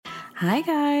Hi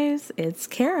guys, it's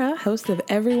Kara, host of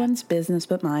Everyone's Business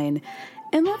But Mine.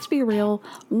 And let's be real,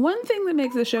 one thing that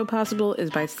makes the show possible is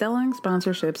by selling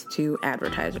sponsorships to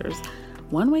advertisers.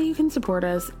 One way you can support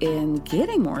us in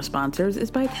getting more sponsors is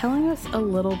by telling us a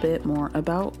little bit more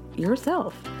about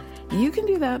yourself. You can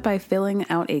do that by filling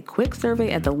out a quick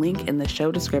survey at the link in the show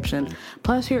description.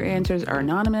 Plus, your answers are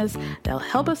anonymous. They'll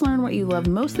help us learn what you love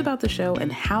most about the show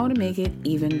and how to make it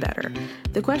even better.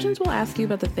 The questions will ask you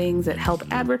about the things that help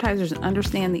advertisers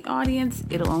understand the audience.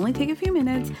 It'll only take a few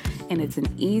minutes, and it's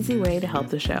an easy way to help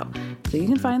the show. So you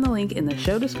can find the link in the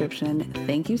show description.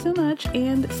 Thank you so much,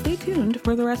 and stay tuned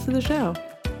for the rest of the show.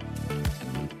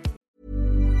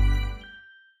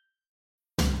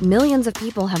 Millions of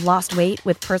people have lost weight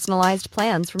with personalized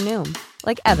plans from Noom.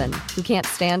 Like Evan, who can't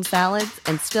stand salads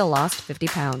and still lost 50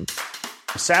 pounds.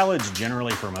 Salads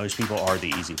generally for most people are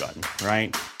the easy button,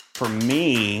 right? For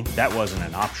me, that wasn't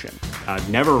an option. I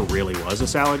never really was a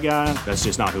salad guy. That's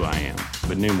just not who I am.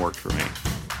 But Noom worked for me.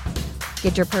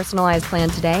 Get your personalized plan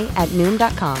today at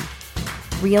Noom.com.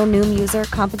 Real Noom user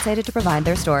compensated to provide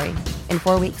their story. In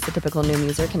 4 weeks, the typical Noom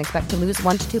user can expect to lose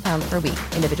 1 to 2 pounds per week.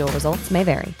 Individual results may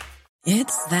vary.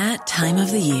 It's that time of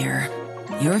the year.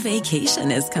 Your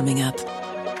vacation is coming up.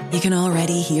 You can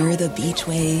already hear the beach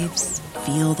waves,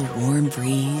 feel the warm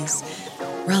breeze,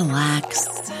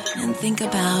 relax, and think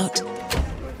about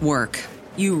work.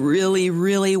 You really,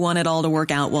 really want it all to work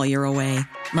out while you're away.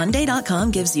 Monday.com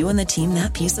gives you and the team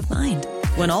that peace of mind.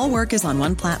 When all work is on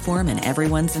one platform and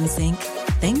everyone's in sync,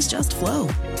 things just flow.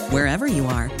 Wherever you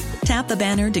are, tap the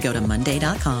banner to go to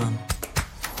Monday.com.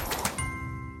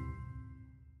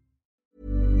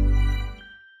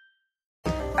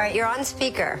 All right, you're on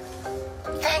speaker.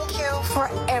 Thank you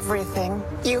for everything.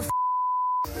 You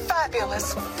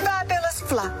fabulous, fabulous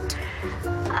flat.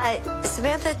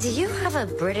 Samantha, do you have a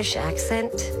British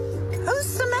accent? Who's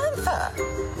Samantha?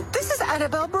 This is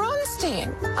Annabelle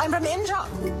Bronstein. I'm from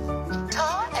Injong.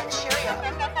 Ta and cheerio.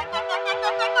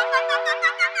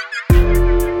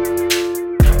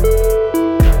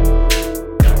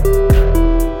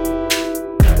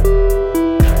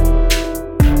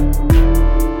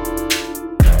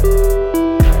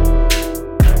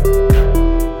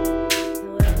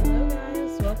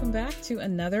 To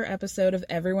another episode of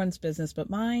Everyone's Business But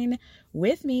Mine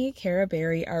with me, Kara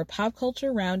Berry, our pop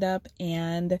culture roundup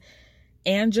and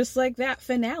just like that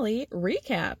finale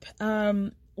recap.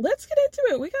 Let's get into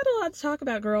it. We got a lot to talk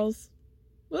about, girls.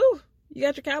 Woo! You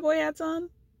got your cowboy hats on?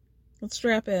 Let's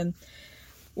strap in.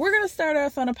 We're going to start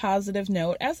off on a positive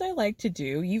note, as I like to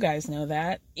do. You guys know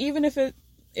that, even if it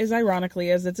is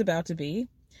ironically as it's about to be.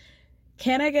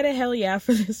 Can I Get a Hell Yeah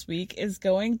for this week is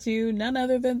going to none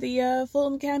other than the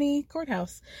Fulton County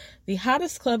Courthouse. The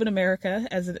hottest club in America,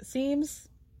 as it seems.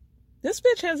 This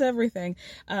bitch has everything.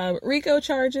 RICO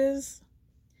charges,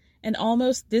 an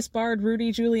almost disbarred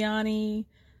Rudy Giuliani,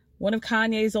 one of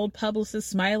Kanye's old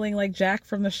publicists smiling like Jack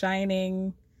from The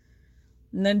Shining,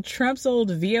 and then Trump's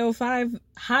old VO5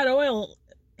 hot oil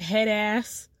head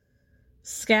ass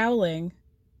scowling.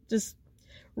 Just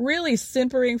really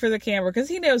simpering for the camera because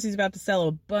he knows he's about to sell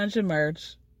a bunch of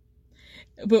merch.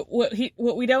 But what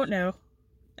we don't know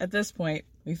at this point,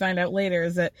 we find out later,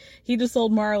 is that he just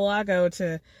sold Mar-a-Lago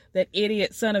to that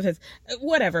idiot son of his.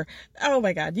 Whatever. Oh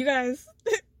my God, you guys,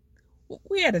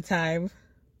 we had a time.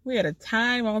 We had a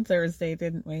time on Thursday,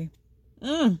 didn't we?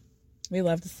 We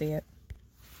love to see it.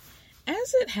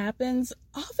 As it happens,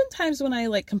 oftentimes when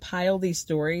I compile these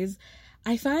stories,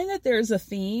 I find that there's a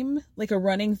theme, like a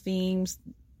running theme.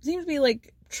 Seems to be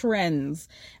trends.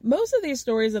 Most of these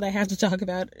stories that I have to talk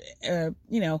about,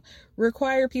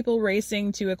 require people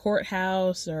racing to a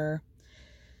courthouse or,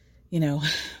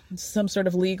 some sort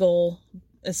of legal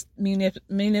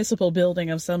municipal building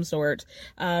of some sort.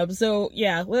 So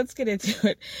yeah, let's get into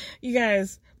it. You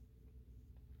guys,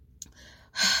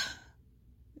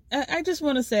 I just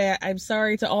want to say I'm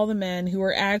sorry to all the men who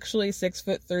were actually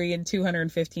 6'3" and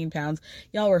 215 pounds.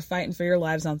 Y'all were fighting for your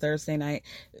lives on Thursday night,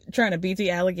 trying to beat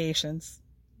the allegations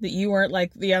that you weren't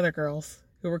like the other girls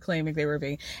who were claiming they were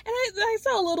being. And I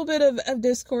saw a little bit of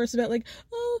discourse about we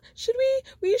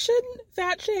shouldn't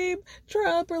fat shame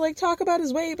Trump or talk about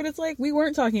his weight, but it's we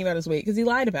weren't talking about his weight because he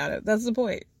lied about it. That's the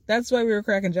point. That's why we were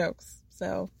cracking jokes.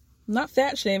 So not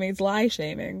fat shaming, it's lie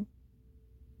shaming.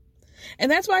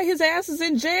 And that's why his ass is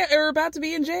in jail, or about to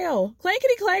be in jail.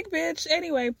 Clankety clank, bitch.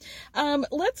 Anyway,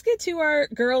 let's get to our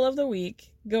girl of the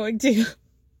week, going to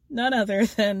none other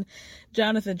than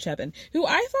Jonathan Cheban, who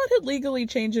I thought had legally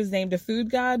changed his name to Food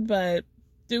God, but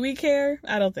do we care?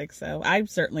 I don't think so. I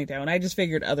certainly don't. I just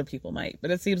figured other people might,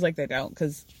 but it seems like they don't,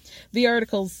 because the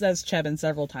article says Cheban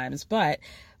several times. But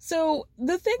So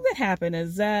the thing that happened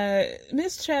is that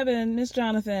Miss Chevin, Miss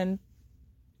Jonathan,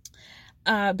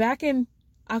 back in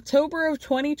October of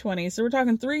 2020, so we're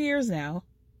talking 3 years now,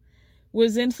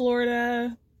 was in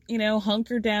Florida,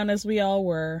 hunkered down as we all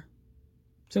were,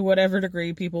 to whatever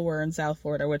degree people were in South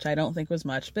Florida, which I don't think was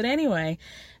much. But anyway,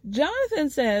 Jonathan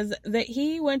says that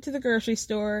he went to the grocery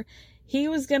store. He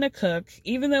was going to cook,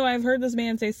 even though I've heard this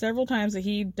man say several times that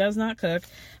he does not cook.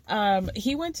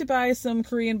 He went to buy some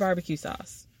Korean barbecue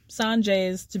sauce,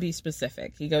 Sanjay's to be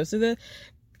specific. He goes to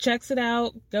checks it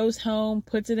out, goes home,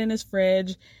 puts it in his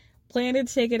fridge, planned to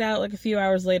take it out like a few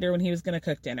hours later when he was going to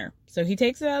cook dinner. So he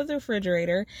takes it out of the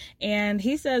refrigerator, and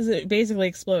he says it basically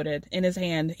exploded in his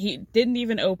hand. He didn't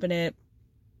even open it.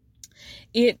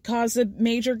 It caused a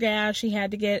major gash. He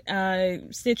had to get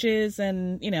stitches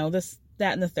and, this,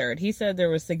 that, and the third. He said there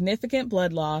was significant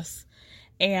blood loss,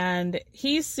 and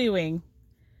he's suing.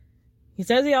 He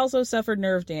says he also suffered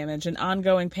nerve damage and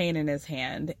ongoing pain in his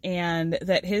hand, and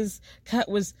that his cut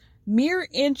was mere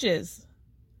inches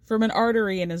from an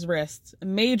artery in his wrist, a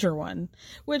major one,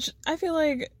 which I feel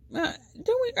like,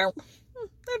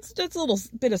 that's just a little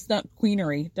bit of stunt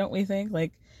queenery, don't we think?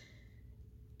 Like,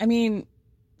 I mean,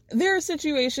 there are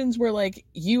situations where, like,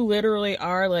 you literally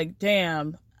are like,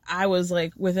 damn, I was,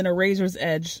 like, within a razor's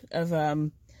edge of,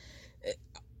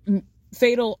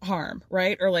 fatal harm,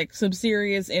 right? Or, like, some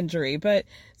serious injury. But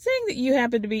saying that you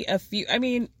happen to be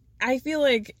I feel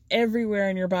like everywhere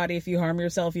in your body, if you harm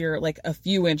yourself, you're like a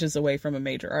few inches away from a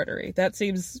major artery. That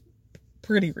seems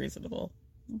pretty reasonable.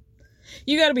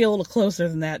 You got to be a little closer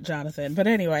than that, Jonathan. But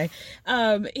anyway,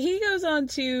 he goes on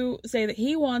to say that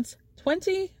he wants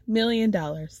 $20 million.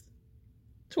 $20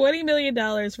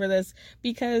 million for this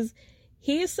because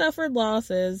he suffered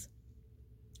losses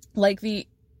like the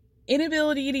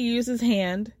inability to use his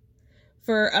hand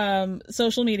for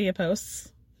social media posts,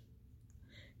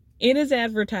 in his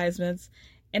advertisements,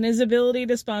 and his ability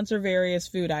to sponsor various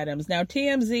food items. Now,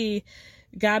 TMZ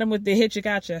got him with the hitcha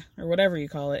gotcha, or whatever you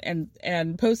call it,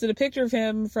 and posted a picture of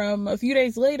him from a few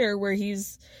days later where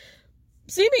he's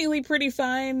seemingly pretty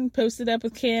fine, posted up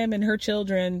with Kim and her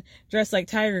children dressed like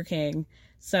Tiger King.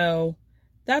 So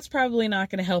that's probably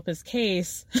not going to help his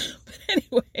case. But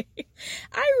anyway,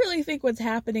 I really think what's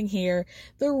happening here,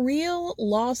 the real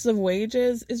loss of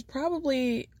wages is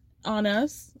probably on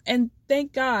us. And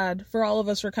thank God for all of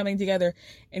us for coming together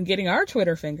and getting our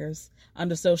Twitter fingers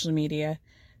onto social media,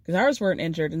 because ours weren't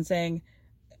injured, and saying,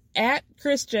 at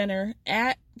Kris Jenner,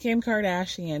 at Kim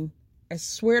Kardashian, I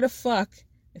swear to fuck,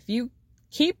 if you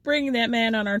keep bringing that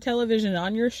man on our television,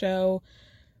 on your show,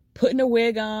 putting a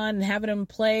wig on and having him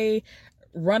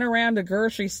run around a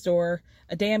grocery store,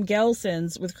 a damn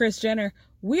Gelson's with Kris Jenner,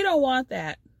 we don't want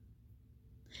that.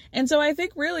 And so I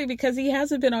think really because he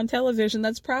hasn't been on television,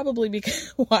 that's probably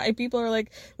why people are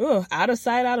like, oh, out of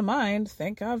sight, out of mind.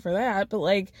 Thank God for that. But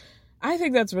like, I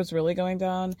think that's what's really going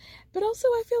on. But also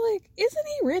I feel like, isn't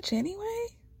he rich anyway?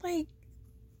 Like,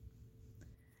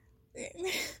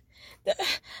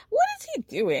 what is he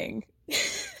doing?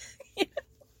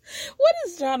 What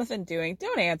is Jonathan doing?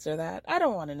 Don't answer that. I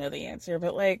don't want to know the answer,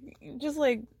 but like, just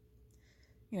like,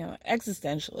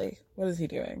 existentially, what is he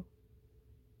doing?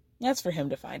 That's for him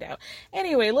to find out.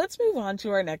 Anyway, let's move on to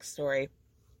our next story.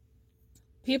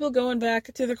 People going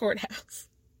back to the courthouse.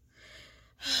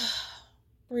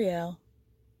 Brielle.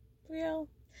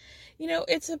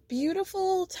 It's a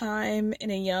beautiful time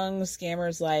in a young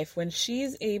scammer's life when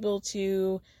she's able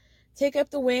to take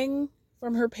up the wing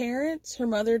from her parents, her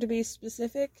mother to be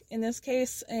specific in this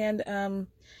case, and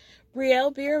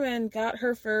Brielle Bierman got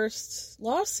her first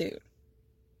lawsuit.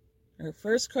 Her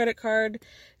first credit card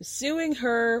is suing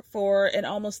her for an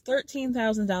almost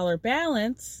 $13,000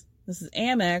 balance. This is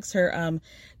Amex, her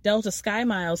Delta Sky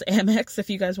Miles Amex, if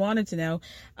you guys wanted to know.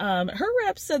 Her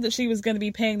rep said that she was going to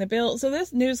be paying the bill. So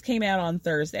this news came out on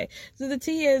Thursday. So the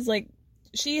tea is, like,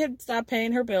 she had stopped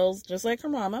paying her bills, just like her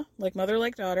mama, like mother,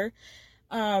 like daughter.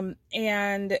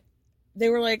 And they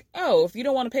were like, oh, if you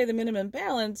don't want to pay the minimum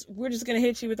balance, we're just going to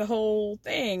hit you with the whole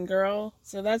thing, girl.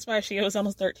 So that's why she owes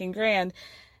almost $13,000.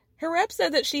 Her rep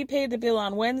said that she paid the bill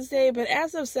on Wednesday, but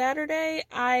as of Saturday,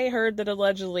 I heard that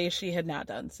allegedly she had not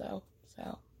done so.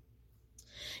 So,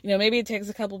 maybe it takes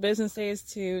a couple business days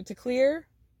to clear.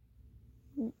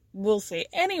 We'll see.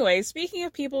 Anyway, speaking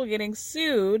of people getting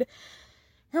sued,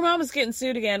 her mom is getting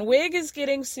sued again. Wig is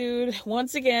getting sued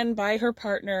once again by her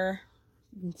partner,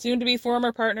 soon-to-be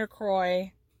former partner,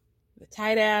 Croy, the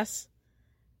tight-ass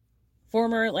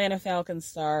former Atlanta Falcons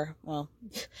star,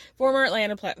 former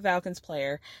Atlanta Falcons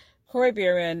player. Corey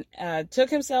Bierman took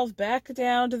himself back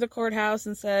down to the courthouse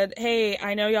and said, hey,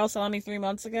 I know y'all saw me 3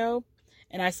 months ago,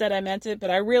 and I said I meant it, but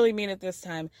I really mean it this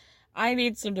time. I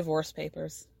need some divorce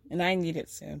papers, and I need it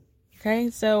soon. Okay,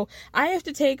 so I have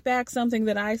to take back something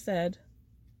that I said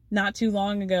not too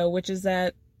long ago, which is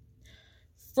that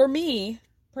for me,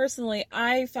 personally,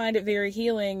 I find it very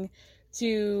healing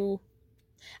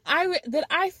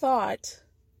I thought,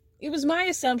 it was my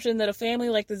assumption that a family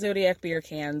like the Zodiac Beer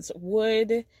Cans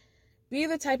would be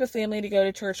the type of family to go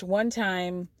to church one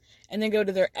time and then go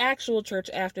to their actual church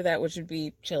after that, which would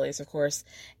be Chili's, of course,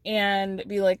 and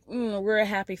be like, we're a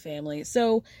happy family.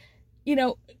 So,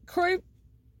 Croy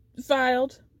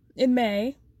filed in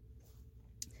May.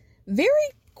 Very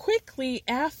quickly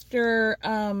after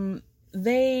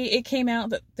it came out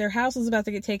that their house was about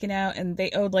to get taken out and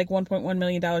they owed like $1.1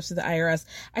 million to the IRS.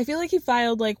 I feel like he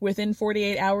filed like within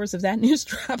 48 hours of that news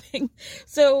dropping.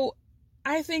 So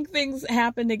I think things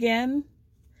happened again.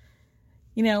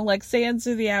 Like sands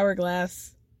through the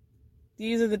hourglass.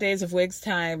 These are the days of Wig's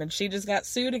time, and she just got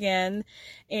sued again.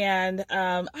 And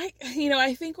I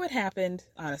think what happened,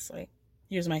 honestly,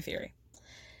 here's my theory.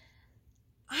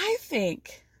 I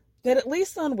think that at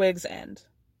least on Wig's end,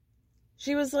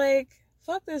 she was like,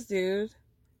 fuck this dude.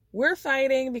 We're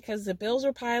fighting because the bills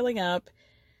are piling up.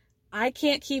 I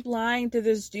can't keep lying to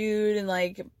this dude and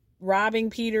like robbing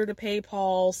Peter to pay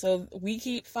Paul. So we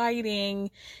keep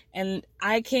fighting, and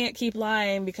I can't keep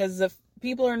lying because the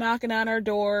people are knocking on our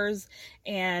doors,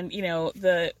 and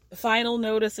the final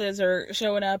notices are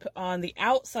showing up on the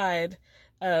outside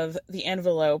of the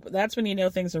envelope. That's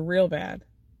when things are real bad,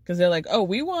 because they're like, oh,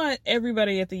 we want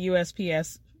everybody at the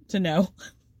USPS to know.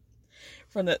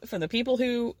 From the people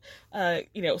who,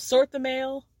 sort the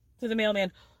mail to the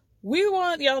mailman, we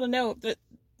want y'all to know that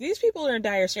these people are in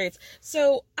dire straits.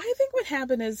 So I think what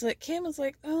happened is that Kim was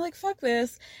like, oh, like, fuck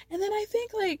this. And then I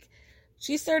think, like,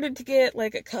 she started to get,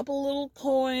 like, a couple little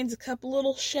coins, a couple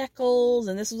little shekels.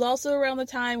 And this was also around the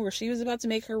time where she was about to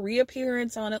make her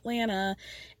reappearance on Atlanta.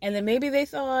 And then maybe they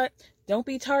thought, Don't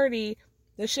Be Tardy,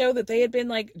 the show that they had been,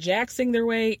 like, jacksing their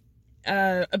way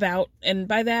about, and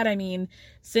by that I mean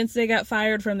since they got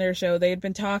fired from their show, they had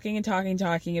been talking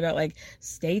about like,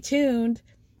 stay tuned,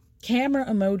 camera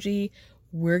emoji,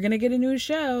 we're gonna get a new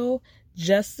show,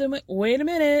 wait a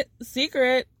minute,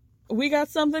 secret, we got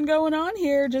something going on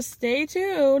here, just stay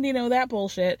tuned, that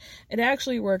bullshit. It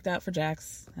actually worked out for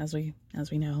Jax, as we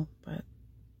know, but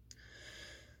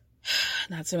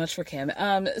not so much for Kim.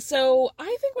 So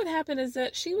I think what happened is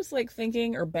that she was like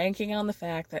thinking or banking on the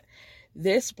fact that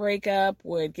this breakup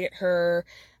would get her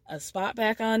a spot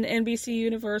back on NBC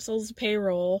Universal's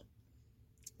payroll.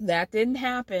 That didn't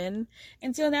happen.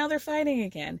 And so now they're fighting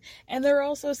again. And they're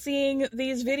also seeing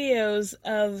these videos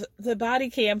of the body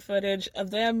cam footage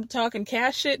of them talking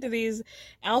cash shit to these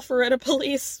Alpharetta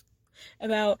police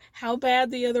about how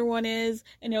bad the other one is.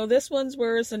 And no, this one's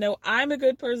worse. And no, I'm a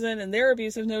good person and they're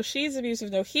abusive. No, she's abusive.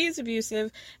 No, he's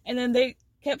abusive. And then they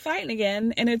kept fighting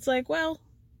again. And it's like, well,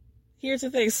 here's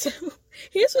the thing. So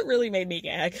here's what really made me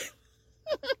gag.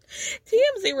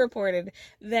 TMZ reported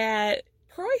that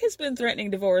Croy has been threatening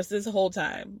divorce this whole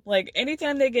time. Like,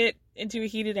 anytime they get into a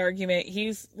heated argument,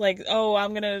 he's like, oh,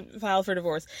 I'm going to file for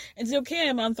divorce. And so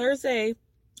Kim, on Thursday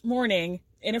morning,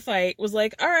 in a fight, was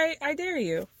like, all right, I dare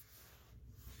you.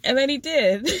 And then he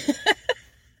did.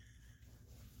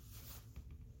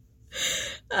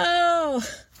 Oh.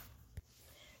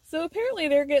 So apparently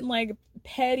they're getting, like,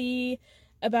 petty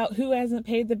about who hasn't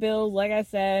paid the bills, like I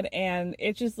said, and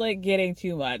it's just, like, getting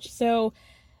too much. So,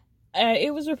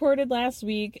 it was reported last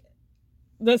week,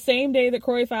 the same day that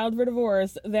Croy filed for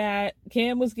divorce, that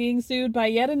Kim was getting sued by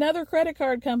yet another credit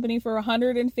card company for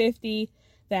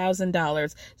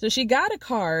 $150,000. So she got a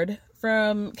card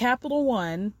from Capital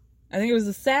One, I think it was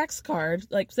a Saks card,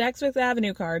 like Saks Fifth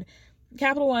Avenue card,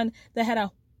 Capital One, that had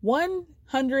a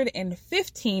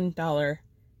 $115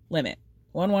 limit,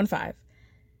 115.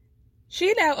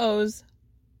 She now owes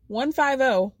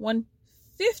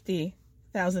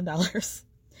 $150,000.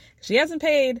 She hasn't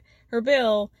paid her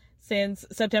bill since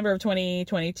September of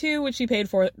 2022, which she paid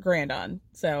 $4,000 on.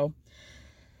 So,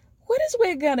 what is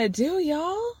Wig gonna do,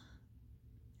 y'all?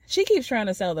 She keeps trying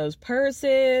to sell those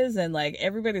purses, and like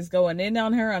everybody's going in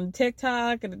on her on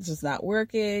TikTok, and it's just not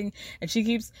working. And she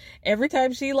keeps, every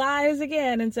time she lies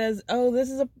again and says, oh,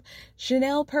 this is a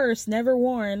Chanel purse, never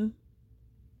worn.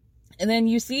 And then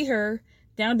you see her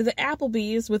down to the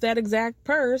Applebee's with that exact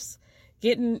purse,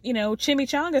 getting,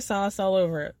 chimichanga sauce all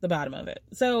over the bottom of it.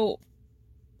 So,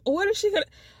 what is she gonna...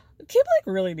 Kim,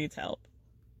 like, really needs help.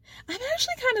 I'm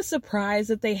actually kind of surprised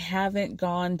that they haven't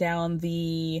gone down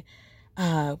the,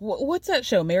 what's that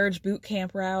show? Marriage Boot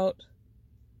Camp route?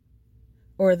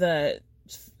 Or the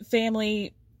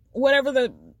family... Whatever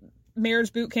the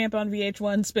Marriage Boot Camp on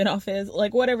VH1 spinoff is,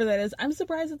 like, whatever that is. I'm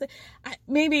surprised that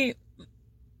maybe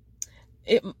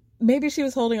she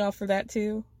was holding off for that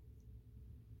too.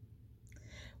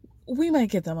 We might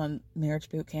get them on Marriage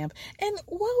Boot Camp. And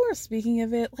while we're speaking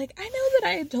of it, like, I know that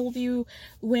I had told you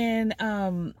when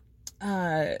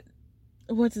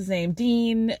what's his name,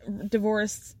 Dean,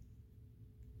 divorced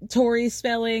Tori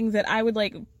Spelling, that I would,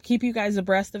 like, keep you guys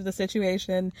abreast of the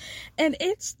situation. And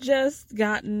it's just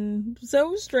gotten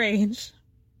so strange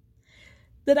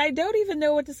that I don't even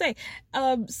know what to say.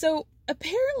 So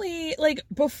apparently, like,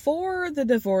 before the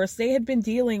divorce, they had been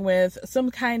dealing with some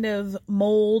kind of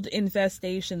mold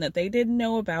infestation that they didn't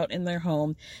know about in their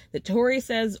home, that Tori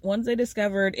says once they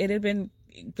discovered, it had been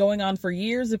going on for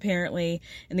years apparently,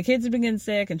 and the kids had been getting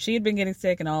sick and she had been getting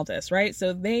sick and all this, right?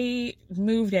 So they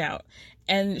moved out,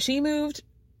 and she moved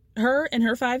her and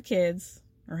her 5 kids,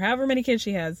 or however many kids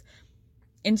she has,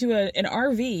 into an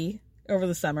RV over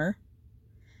the summer.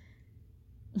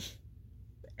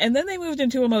 And then they moved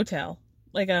into a motel,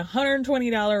 like a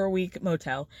 $120 a week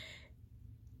motel.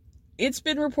 It's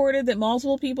been reported that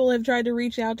multiple people have tried to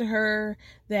reach out to her,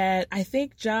 that I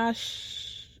think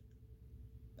Josh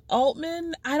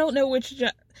Altman, I don't know which,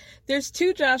 there's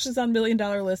 2 Joshes on $1 Million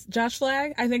list. Josh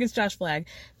Flagg, I think it's Josh Flagg.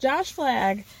 Josh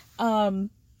Flagg offered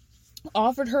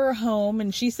her a home,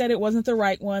 and she said it wasn't the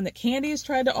right one, that Candy's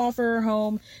tried to offer her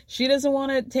home. She doesn't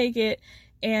want to take it.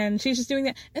 And she's just doing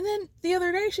that. And then the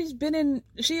other day, she had been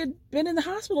in the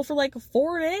hospital for like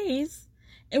 4 days.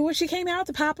 And when she came out,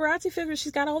 the paparazzi figured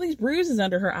she's got all these bruises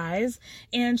under her eyes,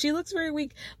 and she looks very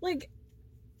weak. Like,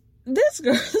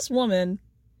 this woman,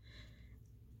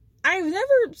 I've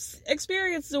never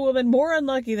experienced a woman more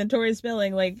unlucky than Tori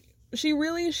Spelling. Like, she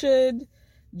really should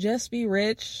just be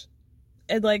rich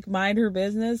and, like, mind her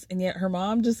business. And yet her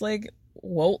mom just, like,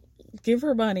 won't give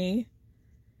her money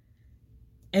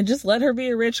and just let her be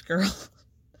a rich girl.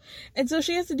 And so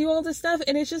she has to do all this stuff,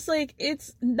 and it's just like,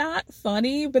 it's not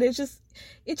funny, but it's just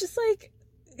like,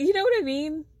 you know what I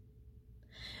mean?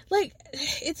 Like,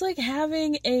 it's like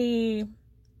having a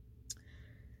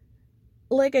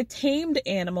tamed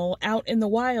animal out in the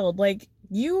wild. Like,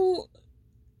 you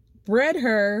bred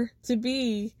her to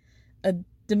be a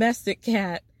domestic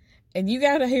cat, and you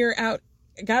got her out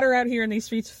here in these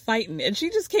streets fighting, and she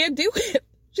just can't do it.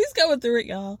 She's going through it,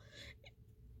 y'all.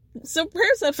 So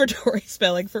prayers up for Tori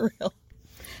Spelling, for real.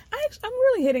 I'm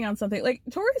really hitting on something. Like,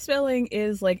 Tori Spelling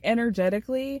is, like,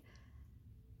 energetically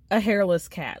a hairless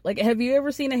cat. Like, have you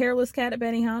ever seen a hairless cat at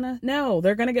Benihana? No,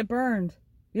 they're gonna get burned.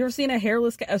 You ever seen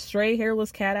a stray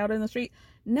hairless cat out in the street?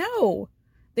 No.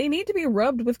 They need to be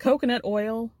rubbed with coconut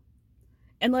oil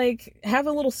and, like, have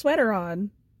a little sweater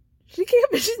on. She's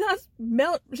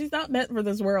not meant for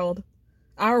this world.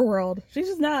 Our world. She's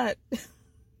just not.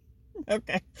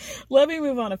 Okay, let me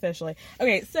move on officially.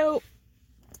 Okay, so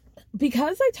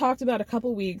because I talked about a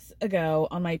couple weeks ago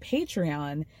on my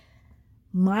Patreon,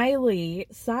 Miley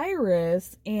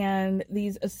Cyrus and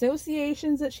these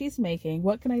associations that she's making,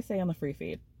 what can I say on the free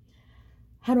feed?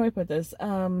 How do I put this?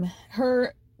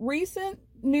 Her recent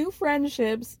new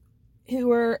friendships,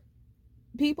 who are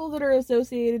people that are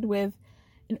associated with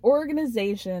an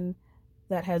organization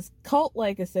that has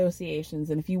cult-like associations.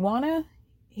 And if you want to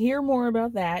hear more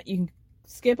about that, you can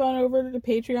skip on over to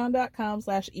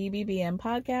patreon.com/EBBM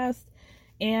podcast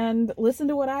and listen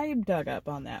to what I dug up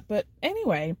on that. But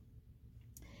anyway,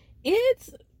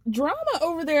 it's drama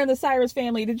over there in the Cyrus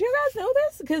family. Did you guys know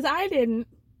this? Because I didn't.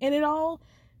 And it all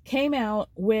came out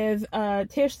with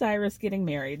Tish Cyrus getting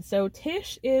married. So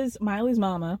Tish is Miley's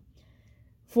mama,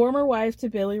 former wife to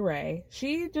Billy Ray.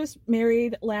 She just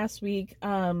married last week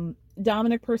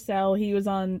Dominic Purcell. He was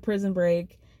on Prison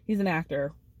Break. He's an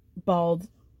actor. Bald,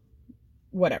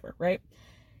 whatever, right?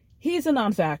 He's a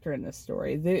non-factor in this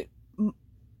story. The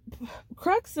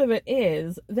crux of it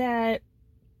is that,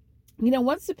 you know,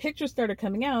 once the pictures started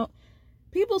coming out,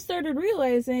 people started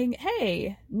realizing,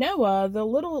 hey, Noah, the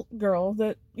little girl,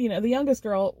 the youngest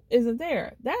girl, isn't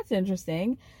there. That's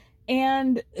interesting.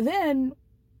 And then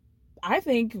I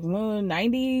think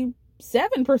 97%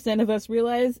 of us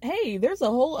realize, hey, there's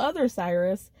a whole other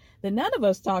Cyrus that none of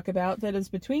us talk about that is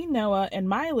between Noah and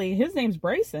Miley. His name's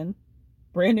Brayson.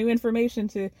 Brand new information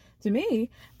to me.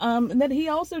 And that he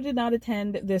also did not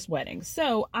attend this wedding.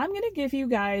 So I'm going to give you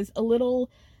guys a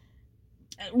little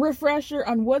refresher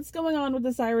on what's going on with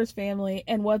the Cyrus family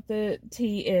and what the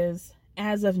tea is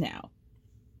as of now.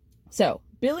 So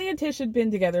Billy and Tish had been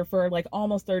together for like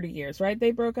almost 30 years, right? They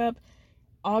broke up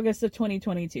August of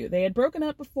 2022. They had broken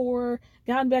up before,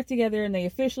 gotten back together, and they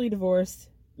officially divorced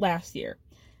last year.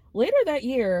 Later that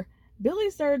year, Billy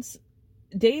starts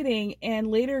dating and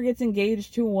later gets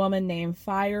engaged to a woman named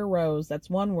Fire Rose. That's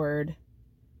one word.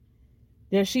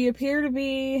 Does she appear to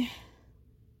be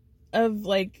of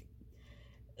like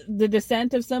the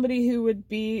descent of somebody who would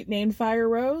be named Fire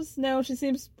Rose? No, she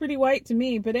seems pretty white to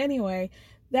me. But anyway,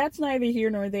 that's neither here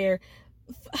nor there.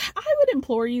 I would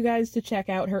implore you guys to check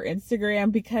out her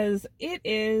Instagram because it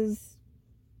is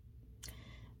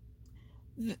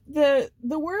the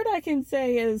word I can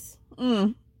say is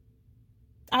I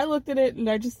looked at it and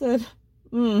I just said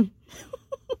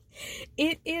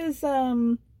it is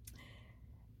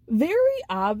very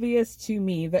obvious to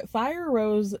me that Fire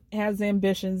Rose has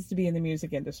ambitions to be in the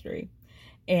music industry,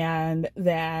 and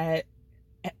that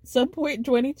at some point in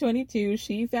 2022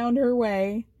 she found her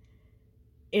way.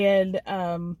 And,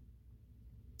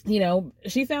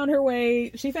 she found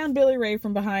Billy Ray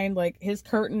from behind, like, his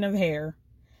curtain of hair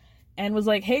and was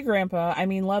like, hey, grandpa,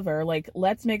 lover, like,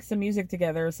 let's make some music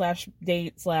together,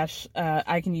 /date /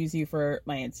 I can use you for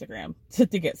my Instagram to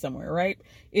get somewhere, right?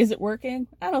 Is it working?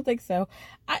 I don't think so.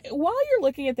 While you're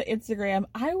looking at the Instagram,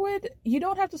 you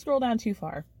don't have to scroll down too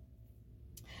far.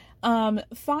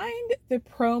 Find the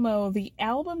promo, the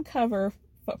album cover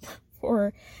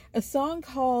for a song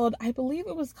called, I believe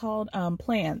it was called,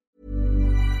 Plan.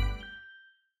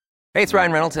 Hey, it's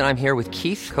Ryan Reynolds, and I'm here with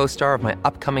Keith, co-star of my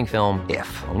upcoming film,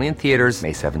 If, only in theaters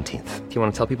May 17th. Do you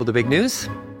want to tell people the big news?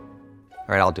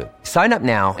 All right, I'll do it. Sign up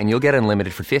now and you'll get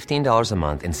unlimited for $15 a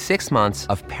month and 6 months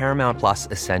of Paramount Plus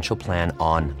Essential Plan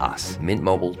on us.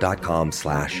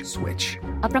 MintMobile.com/switch.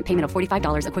 Upfront payment of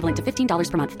 $45 equivalent to $15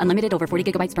 per month. Unlimited over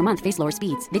 40 gigabytes per month. Face lower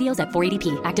speeds. Videos at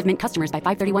 480p. Active Mint customers by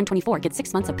 531.24 get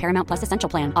 6 months of Paramount Plus Essential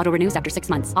Plan. Auto renews after 6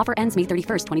 months. Offer ends May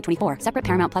 31st, 2024. Separate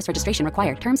Paramount Plus registration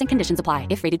required. Terms and conditions apply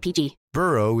if rated PG.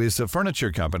 Burrow is a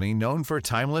furniture company known for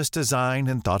timeless design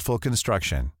and thoughtful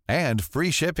construction and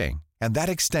free shipping. And that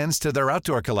extends to their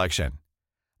outdoor collection.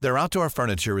 Their outdoor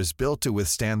furniture is built to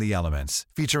withstand the elements,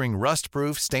 featuring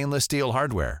rust-proof stainless steel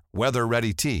hardware,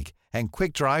 weather-ready teak, and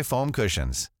quick-dry foam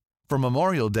cushions. For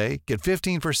Memorial Day, get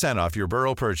 15% off your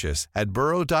Burrow purchase at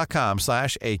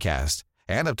burrow.com/ACAST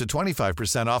and up to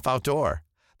 25% off outdoor.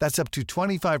 That's up to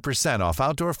 25% off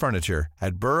outdoor furniture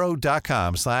at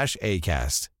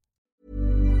burrow.com/ACAST.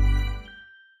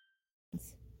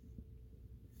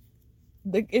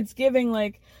 It's giving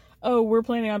like, oh, we're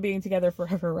planning on being together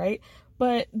forever, right?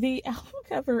 But the album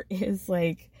cover is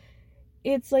like,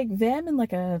 it's like them in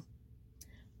like a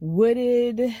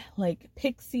wooded, like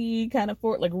pixie kind of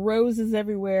fort, like roses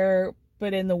everywhere,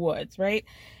 but in the woods, right?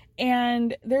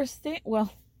 And they're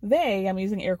I'm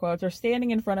using air quotes, are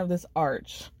standing in front of this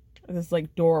arch, this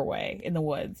like doorway in the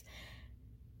woods.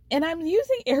 And I'm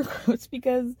using air quotes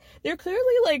because they're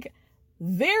clearly like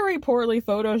very poorly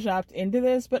photoshopped into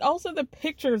this, but also the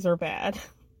pictures are bad.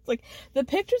 It's like the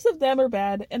pictures of them are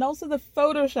bad, and also the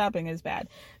photoshopping is bad.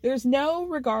 There's no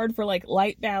regard for like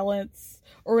light balance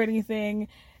or anything.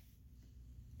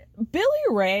 Billy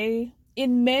Ray,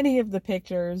 in many of the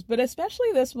pictures, but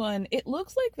especially this one, it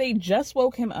looks like they just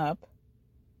woke him up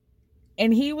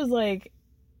and he was like,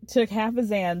 took half a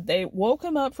Xan. They woke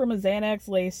him up from a Xanax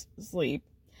lace sleep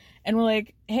and were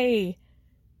like, hey,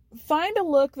 find a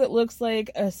look that looks like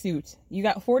a suit. You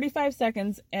got 45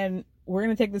 seconds and we're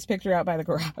going to take this picture out by the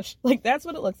garage. Like, that's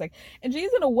what it looks like. And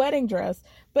she's in a wedding dress,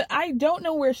 but I don't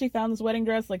know where she found this wedding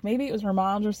dress. Like, maybe it was her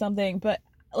mom's or something, but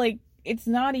like, it's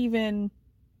not even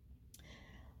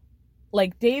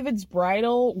like David's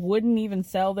Bridal wouldn't even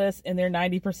sell this and they're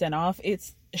 90% off.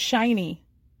 It's shiny.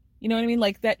 You know what I mean?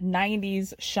 Like that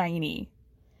 90s shiny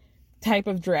type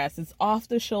of dress. It's off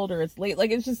the shoulder. It's late.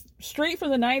 Like, it's just straight from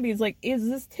the 90s. Like, is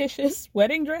this Tish's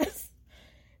wedding dress?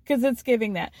 Because it's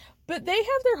giving that. But they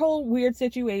have their whole weird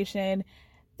situation.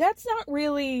 That's not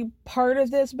really part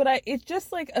of this, but it's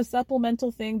just like a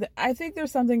supplemental thing that I think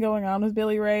there's something going on with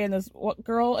Billy Ray and this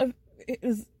girl,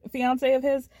 is fiance of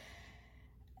his.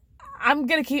 I'm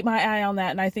going to keep my eye on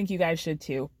that, and I think you guys should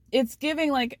too. It's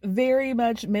giving like very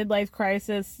much midlife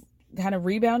crisis kind of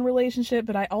rebound relationship,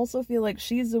 but I also feel like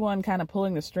she's the one kind of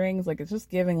pulling the strings. Like, it's just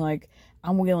giving like,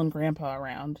 I'm wheeling grandpa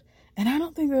around. And I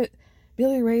don't think that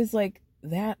Billy Ray's like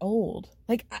that old.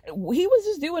 Like, he was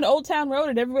just doing Old Town Road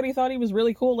and everybody thought he was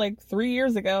really cool like 3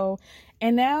 years ago.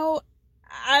 And now,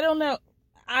 I don't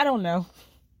know.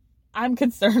 I'm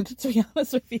concerned, to be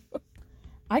honest with you.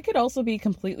 I could also be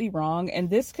completely wrong, and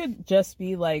this could just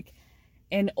be like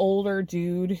an older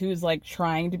dude who's like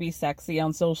trying to be sexy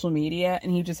on social media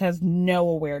and he just has no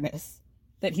awareness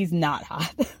that he's not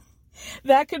hot.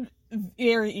 That could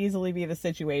very easily be the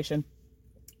situation.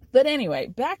 But anyway,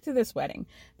 back to this wedding.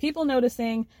 People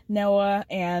noticing Noah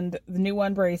and the new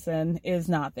one, Brayson, is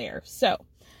not there. So,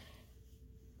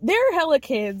 they're hella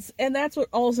kids, and that's what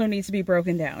also needs to be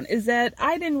broken down, is that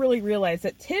I didn't really realize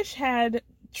that Tish had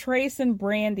Trace and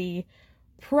Brandy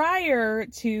prior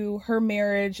to her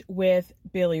marriage with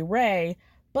Billy Ray,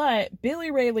 but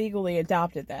Billy Ray legally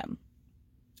adopted them.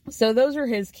 So those are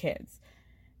his kids.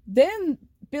 Then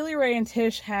Billy Ray and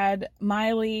Tish had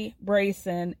Miley,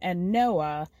 Brayson, and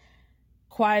Noah.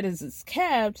 Quiet as it's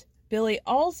kept, Billy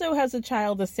also has a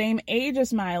child the same age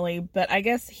as Miley, but I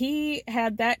guess he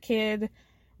had that kid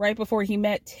right before he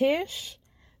met Tish.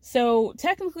 So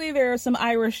technically there are some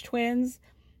Irish twins.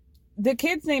 The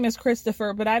kid's name is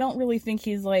Christopher, but I don't really think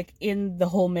he's like in the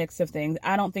whole mix of things.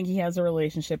 I don't think he has a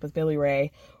relationship with Billy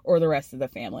Ray or the rest of the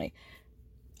family.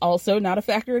 Also, not a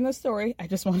factor in the story. I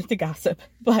just wanted to gossip.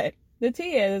 But the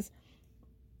tea is,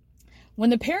 when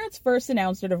the parents first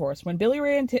announced their divorce, when Billy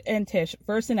Ray and Tish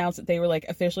first announced that they were like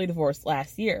officially divorced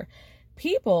last year,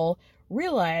 people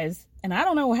realized, and I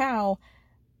don't know how,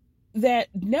 that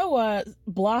Noah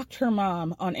blocked her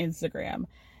mom on Instagram.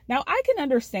 Now, I can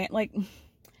understand, like,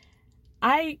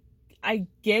 I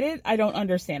get it. I don't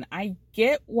understand. I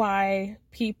get why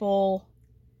people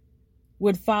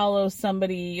would follow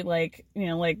somebody like, you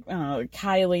know, like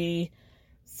Kylie,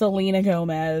 Selena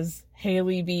Gomez,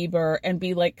 Hailey Bieber, and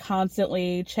be like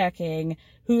constantly checking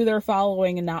who they're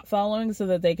following and not following so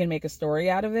that they can make a story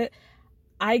out of it.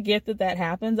 I get that that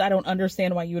happens. I don't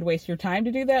understand why you would waste your time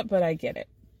to do that, but I get it.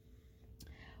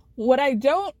 What I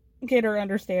don't get or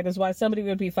understand is why somebody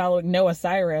would be following Noah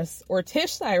Cyrus or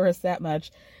Tish Cyrus that much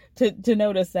to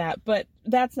notice that, but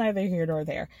that's neither here nor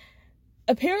there.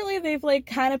 Apparently they've like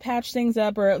kind of patched things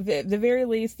up, or at the very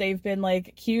least they've been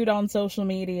like cued on social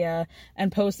media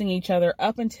and posting each other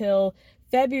up until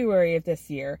February of this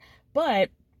year. But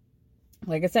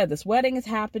like I said, this wedding is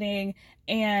happening,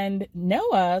 and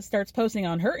Noah starts posting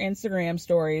on her Instagram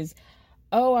stories,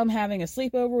 "Oh, I'm having a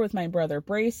sleepover with my brother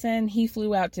Brayson. He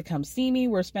flew out to come see me.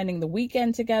 We're spending the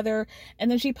weekend together." And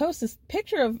then she posts this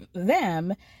picture of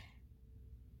them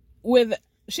with,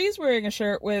 she's wearing a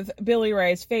shirt with Billy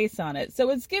Ray's face on it.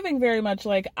 So it's giving very much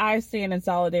like, I stand in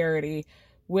solidarity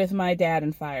with my dad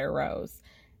and Fire Rose.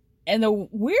 And the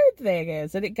weird thing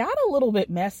is that it got a little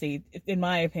bit messy, in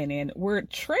my opinion, where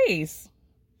Trace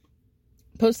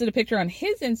posted a picture on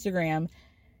his Instagram.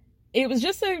 It was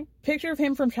just a picture of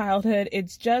him from childhood.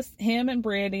 It's just him and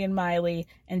Brandy and Miley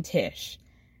and Tish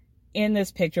in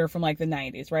this picture from like the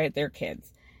 90s, right? They're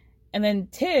kids. And then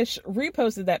Tish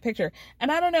reposted that picture.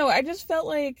 And I don't know, I just felt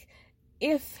like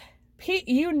if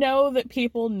you know that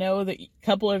people know that a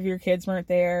couple of your kids weren't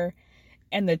there,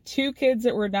 and the two kids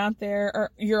that were not there,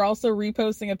 you're also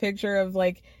reposting a picture of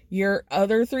like your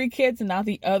other three kids and not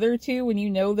the other two when you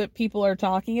know that people are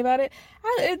talking about it,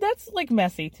 that's like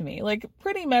messy to me. Like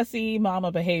pretty messy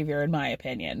mama behavior in my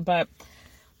opinion. But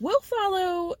we'll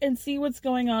follow and see what's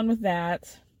going on with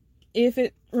that. If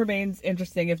it remains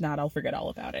interesting, if not, I'll forget all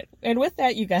about it. And with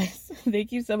that, you guys,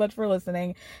 thank you so much for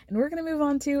listening. And we're going to move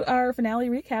on to our finale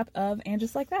recap of And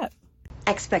Just Like That.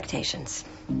 Expectations.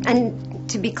 And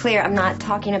to be clear, I'm not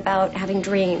talking about having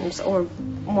dreams or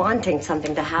wanting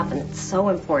something to happen. It's so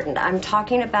important. I'm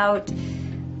talking about,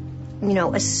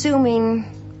 assuming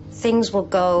things will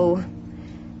go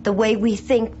the way we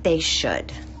think they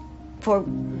should for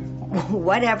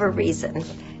whatever reason.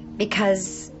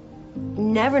 Because you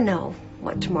never know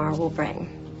what tomorrow will bring.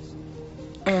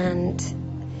 And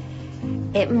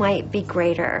it might be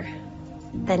greater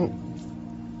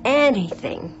than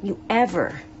anything you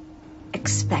ever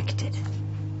expected.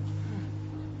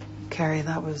 Carrie,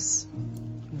 that was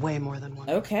way more than one.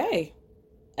 Okay.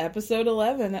 Episode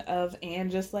 11 of And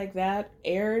Just Like That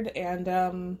aired,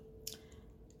 and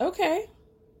okay.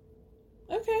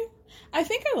 I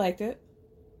think I liked it.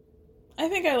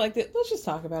 Let's just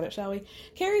talk about it, shall we?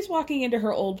 Carrie's walking into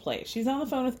her old place. She's on the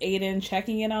phone with Aiden,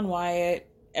 checking in on Wyatt.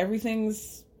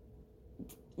 Everything's,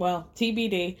 well,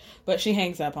 TBD, but she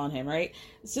hangs up on him, right?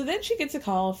 So then she gets a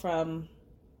call from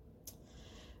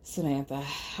Samantha.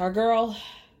 Our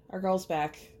girl's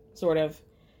back, sort of.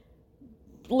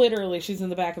 Literally, she's in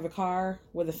the back of a car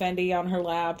with a Fendi on her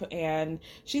lap, and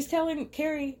she's telling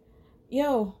Carrie,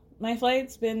 yo, my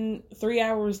flight's been 3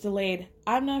 hours delayed.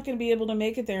 I'm not going to be able to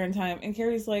make it there in time. And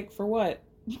Carrie's like, for what?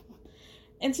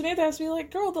 And Samantha has to be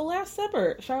like, girl, the Last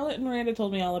Supper. Charlotte and Miranda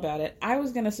told me all about it. I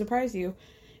was going to surprise you.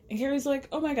 And Carrie's like,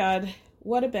 oh my God,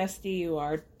 what a bestie you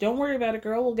are. Don't worry about it,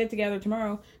 girl. We'll get together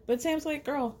tomorrow. But Sam's like,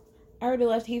 girl, I already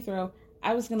left Heathrow.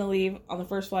 I was going to leave on the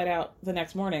first flight out the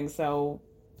next morning, so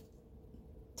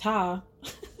ta.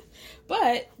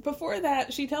 But before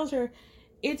that, she tells her,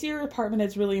 it's your apartment.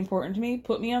 It's really important to me.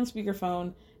 Put me on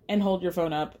speakerphone and hold your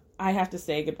phone up. I have to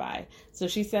say goodbye. So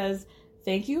she says,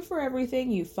 thank you for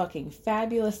everything, you fucking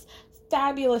fabulous,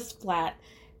 fabulous flat.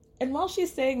 And while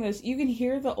she's saying this, you can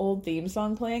hear the old theme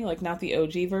song playing, like not the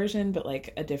OG version, but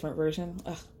like a different version.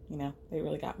 Ugh, you know, they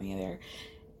really got me there.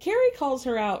 Carrie calls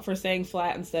her out for saying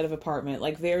flat instead of apartment,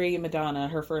 like very Madonna,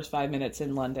 her first 5 minutes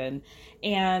in London.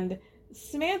 And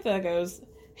Samantha goes,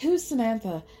 "Who's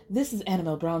Samantha? This is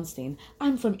Annabelle Bronstein.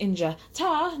 I'm from India.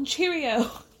 Ta and cheerio."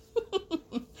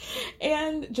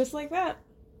 And just like that,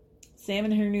 Sam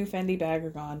and her new Fendi bag are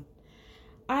gone.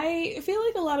 I feel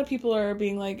like a lot of people are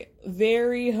being like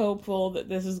very hopeful that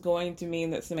this is going to mean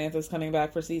that Samantha's coming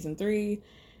back for season 3.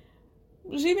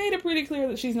 She made it pretty clear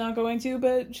that she's not going to,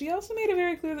 but she also made it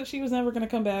very clear that she was never going to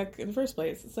come back in the first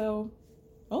place. So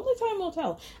only time will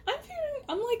tell.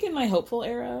 I'm like in my hopeful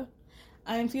era.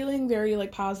 I'm feeling very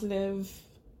like positive,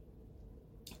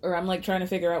 or I'm like trying to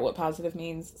figure out what positive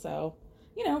means. So,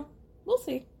 you know, we'll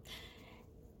see.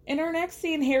 In our next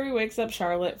scene, Harry wakes up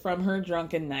Charlotte from her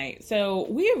drunken night. So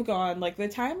we have gone, like, the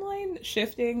timeline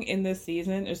shifting in this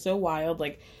season is so wild.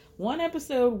 Like, one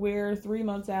episode we're 3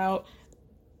 months out.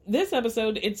 This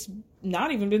episode, it's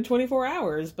not even been 24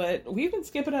 hours, but we've been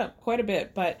skipping up quite a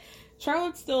bit. But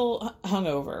Charlotte's still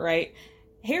hungover, right?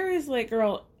 Harry's like,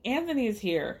 "Girl, Anthony is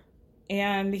here."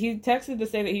 And he texted to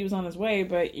say that he was on his way,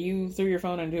 but you threw your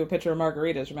phone into a picture of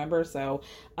margaritas, remember? So,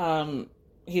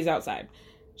 he's outside.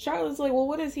 Charlotte's like, "Well,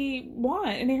 what does he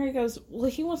want?" And Harry goes,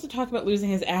 "Well, he wants to talk about losing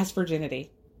his ass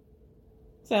virginity."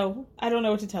 So, I don't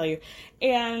know what to tell you.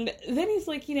 And then he's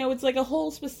like, you know, it's like a whole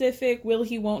specific will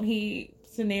he, won't he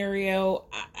scenario.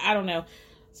 I don't know.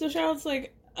 So Charlotte's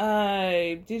like,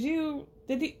 did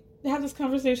he have this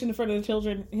conversation in front of the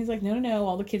children? And he's like, no,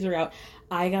 all the kids are out.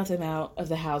 I got them out of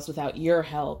the house without your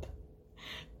help.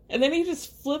 And then he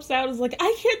just flips out and is like,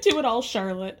 "I can't do it all,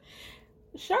 Charlotte."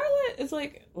 Charlotte is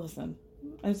like, "Listen,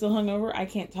 I'm still hungover. I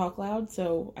can't talk loud,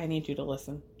 so I need you to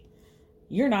listen.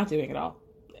 You're not doing it all.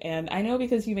 And I know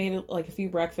because you made like a few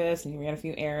breakfasts and you ran a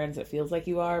few errands, it feels like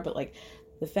you are, but like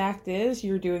the fact is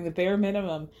you're doing the bare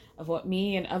minimum of what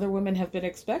me and other women have been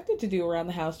expected to do around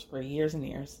the house for years and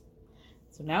years.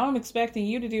 So now I'm expecting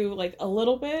you to do like a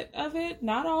little bit of it,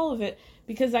 not all of it,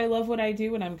 because I love what I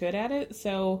do and I'm good at it.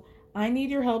 So I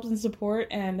need your help and support,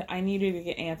 and I need you to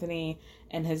get Anthony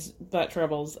and his butt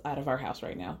troubles out of our house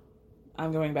right now.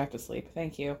 I'm going back to sleep.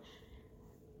 Thank you."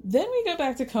 Then we go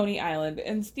back to Coney Island,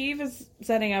 and Steve is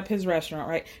setting up his restaurant,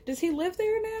 right? Does he live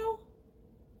there now?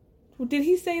 Did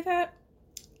he say that?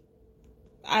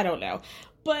 I don't know.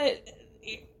 But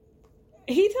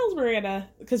he tells Miranda,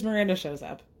 because Miranda shows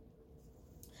up,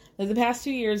 that the past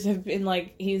 2 years have been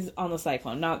like, he's on the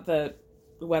cyclone, not the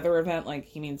weather event, like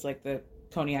he means like the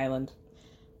Coney Island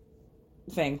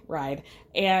thing, ride.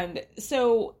 And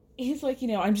so he's like, you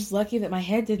know, "I'm just lucky that my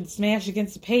head didn't smash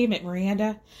against the pavement,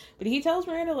 Miranda." But he tells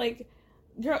Miranda, like,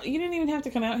 "Girl, you didn't even have to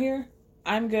come out here.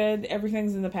 I'm good.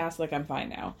 Everything's in the past. Like, I'm fine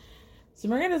now." So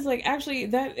Miranda's like, "Actually,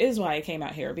 that is why I came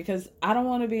out here, because I don't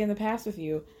want to be in the past with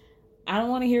you. I don't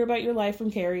want to hear about your life from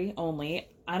Carrie only.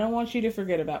 I don't want you to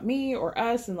forget about me or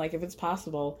us. And, like, if it's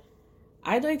possible,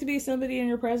 I'd like to be somebody in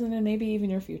your present and maybe even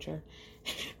your future."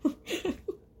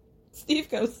 Steve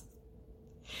goes,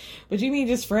 "But you mean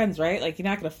just friends, right? Like, you're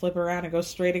not going to flip around and go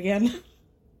straight again?"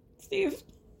 Steve.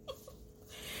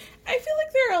 I feel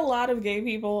like there are a lot of gay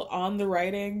people on the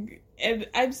writing, and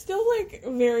I'm still, like,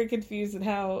 very confused at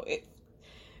how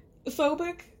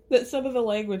phobic that some of the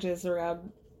language is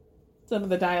around some of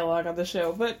the dialogue on the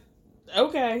show. But,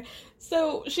 okay.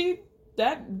 So,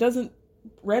 that doesn't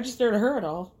register to her at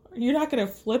all. You're not going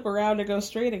to flip around and go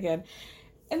straight again.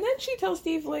 And then she tells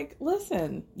Steve, like,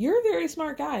 "Listen, you're a very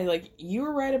smart guy. Like, you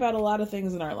were right about a lot of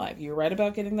things in our life. You were right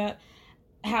about getting that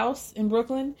house in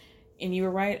Brooklyn, and you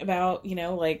were right about, you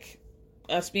know, like,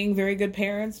 us being very good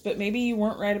parents, but maybe you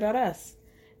weren't right about us."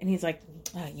 And he's like,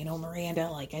 "You know, Miranda,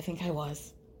 like, I think I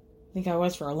was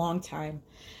for a long time."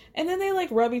 And then they,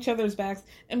 like, rub each other's backs,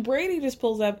 and Brady just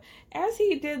pulls up, as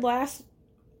he did last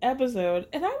episode,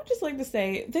 and I would just like to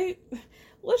say,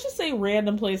 let's just say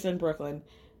random place in Brooklyn.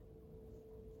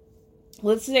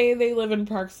 Let's say they live in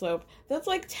Park Slope. That's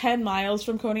like 10 miles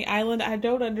from Coney Island. I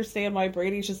don't understand why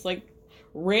Brady's just like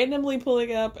randomly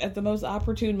pulling up at the most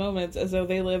opportune moments as though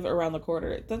they live around the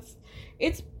corner. That's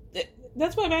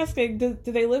why I'm asking, do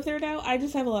they live there now? I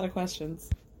just have a lot of questions.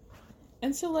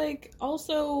 And so, like,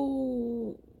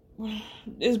 also,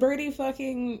 is Brady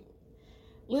fucking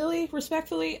Lily,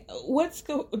 respectfully?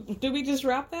 Did we just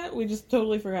drop that? We just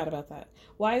totally forgot about that.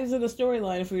 Why is it a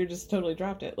storyline if we just totally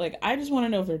dropped it? Like, I just want to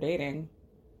know if they're dating.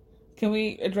 Can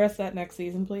we address that next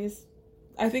season, please?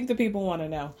 I think the people want to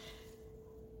know.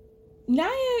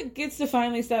 Naya gets to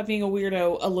finally stop being a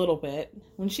weirdo a little bit.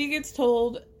 When she gets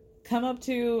told, "Come up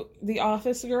to the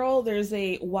office, girl, there's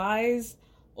a wise,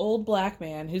 old black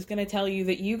man who's going to tell you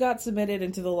that you got submitted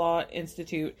into the Law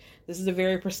Institute. This is a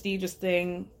very prestigious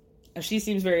thing. And she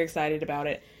seems very excited about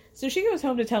it. So she goes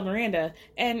home to tell Miranda,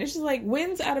 and she's like,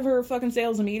 wins out of her fucking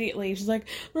sails immediately. She's like,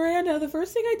 Miranda, the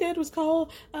first thing I did was call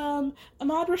Ahmad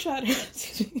Rashad,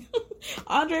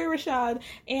 Andre Rashad,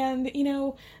 and, you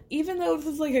know, even though this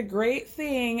is like a great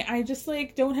thing, I just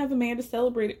like don't have a man to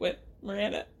celebrate it with,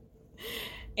 Miranda.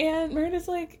 And Miranda's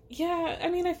like, yeah, I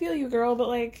mean, I feel you, girl, but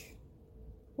like,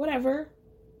 whatever,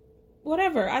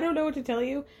 I don't know what to tell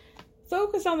you.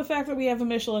 Focus on the fact that we have a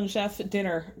Michelin chef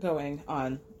dinner going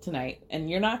on tonight, and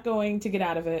you're not going to get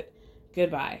out of it.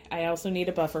 Goodbye. I also need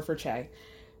a buffer for Che.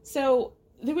 So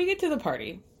then we get to the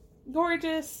party.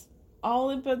 Gorgeous. All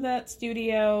up in that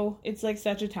studio. It's like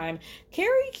such a time.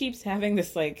 Carrie keeps having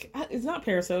this, like, it's not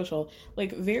parasocial,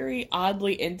 like very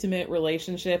oddly intimate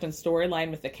relationship and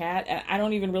storyline with the cat. And I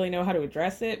don't even really know how to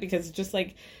address it, because it's just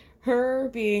like her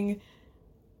being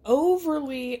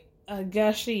overly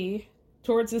gushy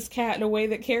towards this cat in a way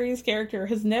that Carrie's character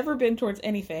has never been towards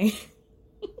anything.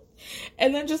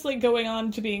 And then just like going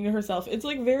on to being herself. It's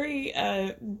like very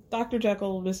Dr.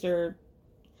 Jekyll, Mr.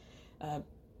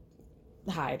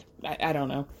 Hyde. I don't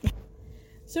know.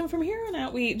 So from here on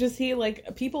out, we just see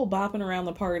like people bopping around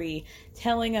the party,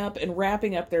 telling up and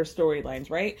wrapping up their storylines,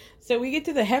 right? So we get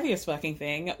to the heaviest fucking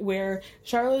thing where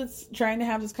Charlotte's trying to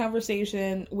have this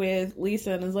conversation with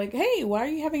Lisa and is like, hey, why are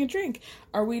you having a drink?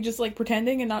 Are we just like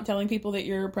pretending and not telling people that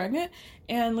you're pregnant?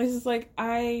 And Lisa's like,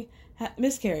 I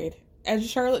miscarried. And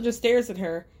Charlotte just stares at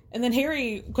her. And then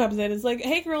Harry comes in and is like,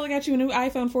 hey girl, I got you a new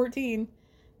iPhone 14.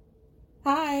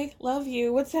 Hi, love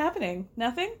you. What's happening?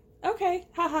 Nothing? Okay,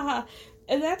 ha ha ha.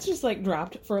 And that's just like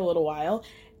dropped for a little while.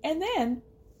 And then,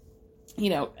 you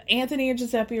know, Anthony and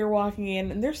Giuseppe are walking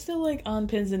in and they're still like on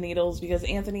pins and needles because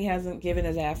Anthony hasn't given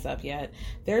his ass up yet.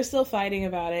 They're still fighting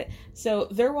about it. So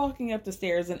they're walking up the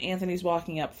stairs and Anthony's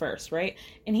walking up first, right?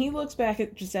 And he looks back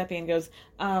at Giuseppe and goes,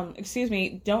 excuse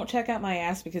me, don't check out my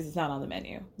ass because it's not on the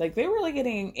menu. Like they were really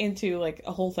getting into like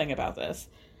a whole thing about this.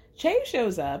 Che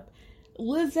shows up.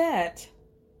 Lizette,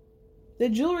 the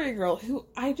jewelry girl, who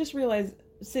I just realized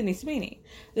Sydney Sweeney.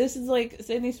 This is like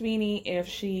Sydney Sweeney if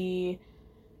she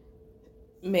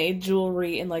made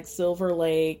jewelry in like Silver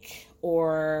Lake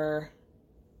or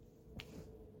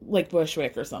like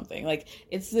Bushwick or something. Like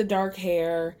it's the dark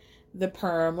hair, the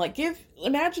perm. Like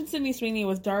imagine Sydney Sweeney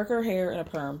with darker hair and a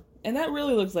perm. And that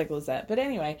really looks like Lizette. But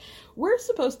anyway, we're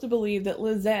supposed to believe that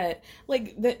Lizette,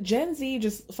 like that Gen Z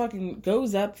just fucking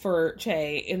goes up for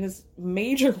Che in this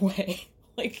major way.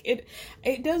 Like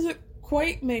it doesn't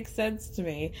quite make sense to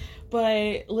me,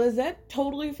 but Lizette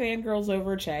totally fangirls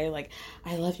over Che, like,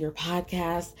 I love your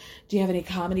podcast, do you have any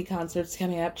comedy concerts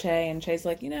coming up, Che? And Che's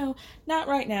like, you know, not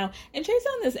right now. And Che's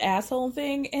on this asshole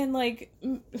thing, and like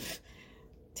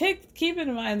keep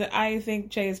in mind that I think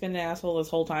Che has been an asshole this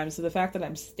whole time, so the fact that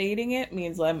I'm stating it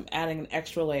means I'm adding an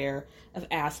extra layer of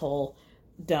asshole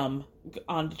dumb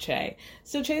onto Che.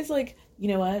 So Che's like, you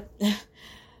know what,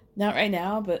 not right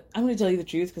now, but I'm going to tell you the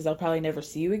truth because I'll probably never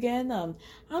see you again. I'm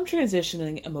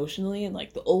transitioning emotionally, and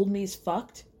like the old me's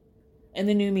fucked and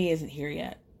the new me isn't here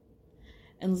yet.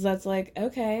 And Lizette's like,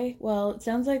 okay, well, it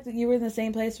sounds like that you were in the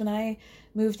same place when I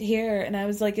moved here and I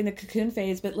was like in the cocoon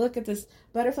phase, but look at this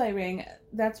butterfly ring.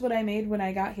 That's what I made when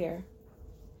I got here.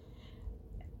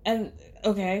 And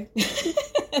okay.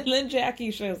 And then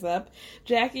Jackie shows up.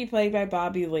 Jackie, played by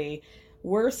Bobby Lee,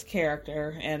 worst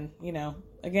character. And, you know,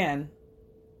 again,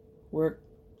 we're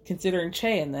considering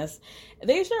Che in this.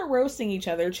 They start roasting each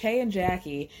other, Che and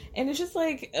Jackie, and it's just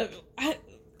like, I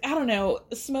don't know,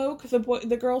 Smoke,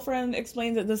 the girlfriend,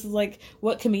 explains that this is like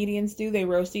what comedians do. They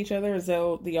roast each other as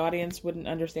though the audience wouldn't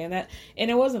understand that,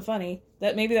 and it wasn't funny.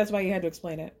 Maybe that's why you had to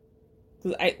explain it,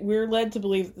 because we're led to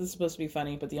believe that this is supposed to be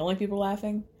funny, but the only people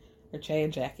laughing are Che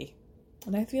and Jackie,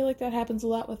 and I feel like that happens a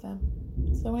lot with them.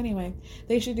 So anyway,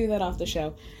 they should do that off the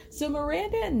show. So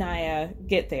Miranda and Naya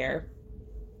get there,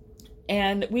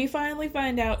 and we finally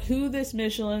find out who this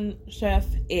Michelin chef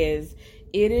is.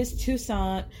 It is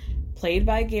Toussaint, played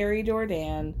by Gary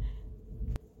Dourdan,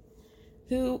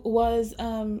 who was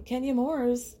Kenya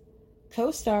Moore's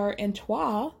co-star in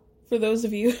Toi, for those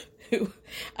of you who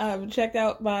checked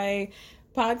out my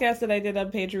podcast that I did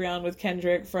on Patreon with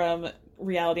Kendrick from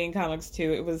Reality and Comics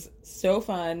 2. It was so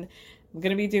fun. I'm going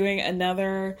to be doing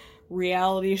another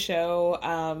reality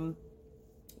show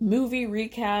movie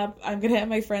recap. I'm going to have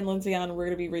my friend Lindsay on. We're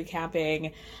going to be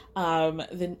recapping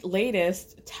the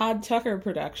latest Todd Tucker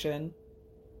production.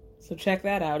 So check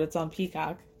that out. It's on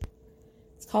Peacock.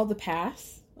 It's called The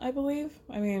Pass, I believe.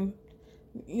 I mean,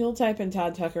 you'll type in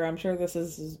Todd Tucker. I'm sure this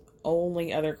is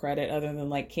only other credit other than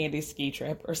like Candy's ski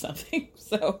trip or something.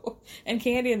 So, and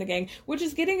Candy and the Gang, which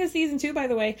is getting a season 2, by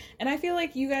the way. And I feel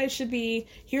like you guys should be,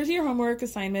 here's your homework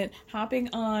assignment, hopping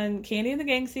on Candy and the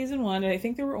Gang season 1. And I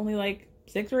think there were only like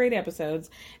 6 or 8 episodes.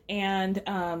 And,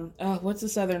 what's the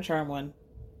Southern Charm one?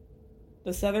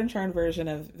 The Southern Charm version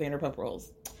of Vanderpump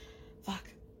Rules. Fuck.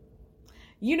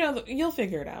 You know, you'll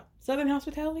figure it out. Southern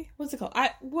Hospitality? What's it called?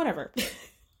 Whatever.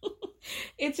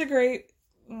 It's a great,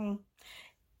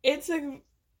 it's an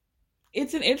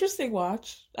interesting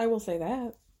watch. I will say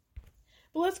that.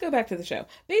 But let's go back to the show.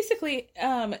 Basically,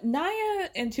 Naya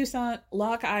and Toussaint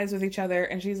lock eyes with each other,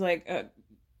 and she's like,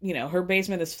 her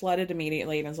basement is flooded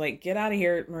immediately, and is like, get out of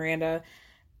here, Miranda.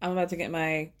 I'm about to get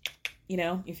my,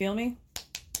 you feel me?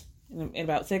 In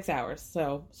about 6 hours.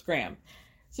 So, scram.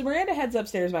 So Miranda heads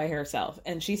upstairs by herself,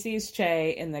 and she sees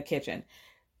Che in the kitchen.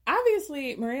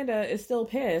 Obviously, Miranda is still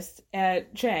pissed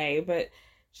at Che, but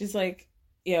she's like,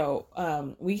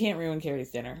 we can't ruin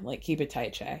Carrie's dinner. Like, keep it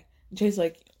tight, Che. And Che's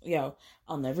like,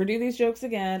 I'll never do these jokes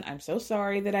again. I'm so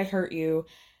sorry that I hurt you.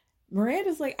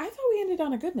 Miranda's like, I thought we ended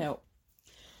on a good note.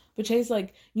 But Che's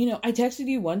like, I texted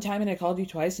you one time and I called you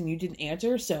twice and you didn't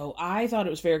answer, so I thought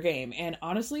it was fair game. And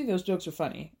honestly, those jokes were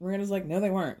funny. Miranda's like, no, they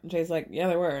weren't. And Che's like, yeah,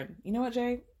 they were. You know what,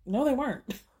 Che? No, they weren't.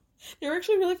 They were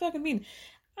actually really fucking mean.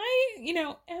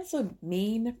 As a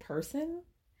mean person,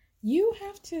 you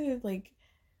have to, like,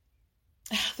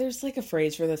 there's, like, a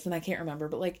phrase for this and I can't remember,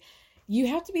 but, like, you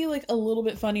have to be, like, a little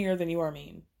bit funnier than you are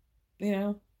mean.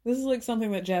 This is, like,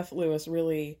 something that Jeff Lewis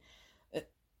really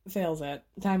fails at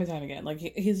time and time again. Like,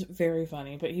 he's very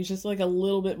funny, but he's just like a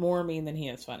little bit more mean than he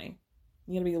is funny.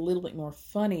 You gotta be a little bit more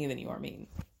funny than you are mean.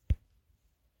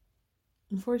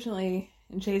 Unfortunately,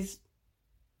 in Che's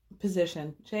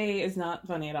position, Che is not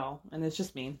funny at all, and it's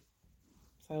just mean.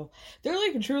 So they're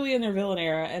like truly in their villain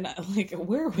era, and like,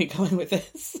 where are we going with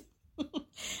this?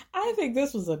 I think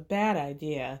this was a bad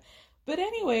idea. But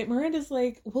anyway, Miranda's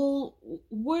like, well,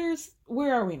 where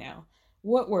are we now?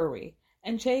 What were we?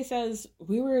 And Che says,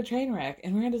 we were a train wreck.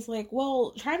 And Miranda's like,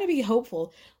 well, trying to be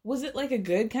hopeful. Was it like a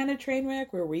good kind of train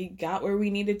wreck where we got where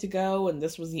we needed to go and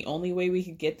this was the only way we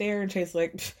could get there? And Che's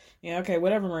like, yeah, okay,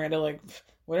 whatever, Miranda. Like,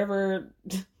 whatever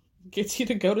gets you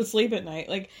to go to sleep at night.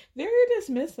 Like, very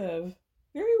dismissive.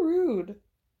 Very rude.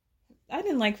 I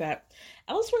didn't like that.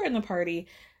 Elsewhere in the party,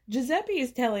 Giuseppe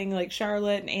is telling, like,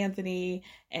 Charlotte and Anthony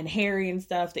and Harry and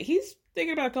stuff that he's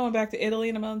thinking about going back to Italy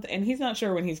in a month. And he's not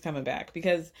sure when he's coming back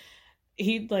because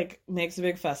he, like, makes a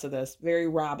big fuss of this. Very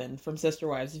Robin from Sister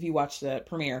Wives, if you watch the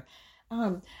premiere.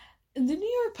 The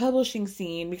New York publishing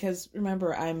scene, because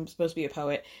remember, I'm supposed to be a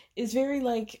poet, is very,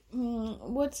 like,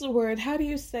 what's the word? How do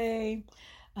you say,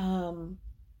 when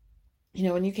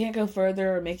you can't go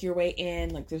further or make your way in,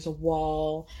 like, there's a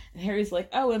wall. And Harry's like,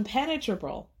 oh,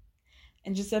 impenetrable.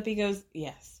 And Giuseppe goes,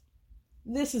 yes,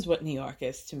 this is what New York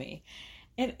is to me.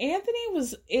 And Anthony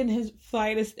was in his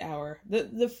finest hour.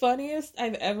 The funniest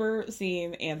I've ever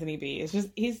seen Anthony be. It's just,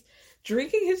 he's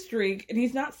drinking his drink and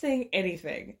he's not saying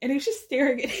anything. And he's just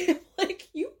staring at him like,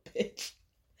 you bitch.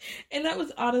 And that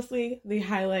was honestly the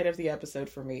highlight of the episode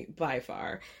for me, by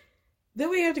far. Then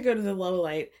we have to go to the low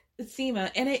light,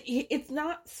 Seema. And it's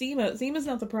not Seema. Seema's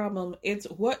not the problem. It's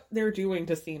what they're doing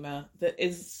to Seema that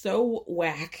is so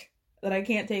whack that I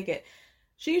can't take it.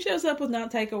 She shows up with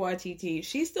not Taika Waititi.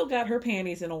 She still got her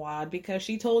panties in a wad because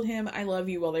she told him, I love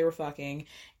you, while they were fucking.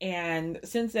 And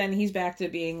since then, he's back to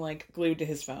being, like, glued to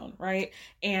his phone, right?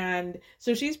 And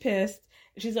so she's pissed.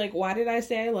 She's like, why did I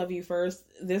say I love you first?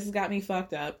 This has got me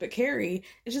fucked up. But Carrie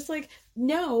is just like,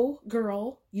 no,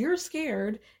 girl, you're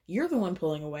scared. You're the one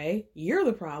pulling away. You're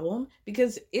the problem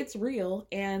because it's real.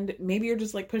 And maybe you're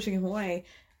just, like, pushing him away.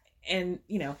 And,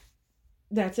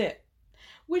 that's it.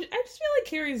 Which I just feel like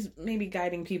Carrie's maybe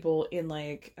guiding people in,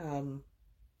 like,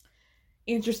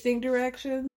 interesting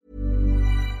directions.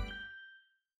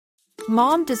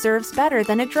 Mom deserves better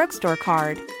than a drugstore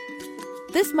card.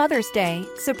 This Mother's Day,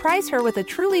 surprise her with a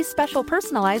truly special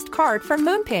personalized card from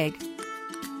Moonpig.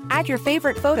 Add your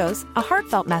favorite photos, a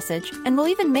heartfelt message, and we'll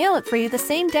even mail it for you the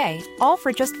same day, all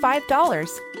for just $5.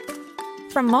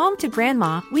 From mom to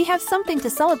grandma, we have something to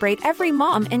celebrate every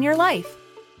mom in your life.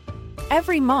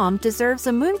 Every mom deserves a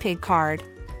Moonpig card.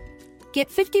 Get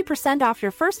 50% off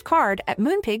your first card at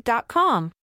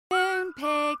Moonpig.com.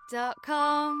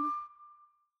 Moonpig.com.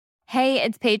 Hey,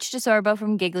 it's Paige DeSorbo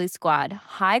from Giggly Squad.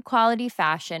 High quality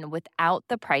fashion without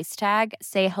the price tag.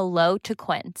 Say hello to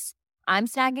Quince. I'm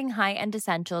snagging high-end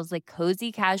essentials like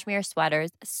cozy cashmere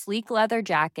sweaters, sleek leather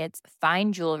jackets,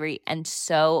 fine jewelry, and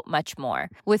so much more.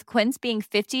 With Quince being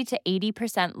 50 to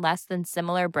 80% less than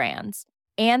similar brands.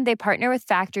 And they partner with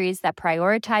factories that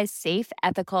prioritize safe,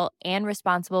 ethical, and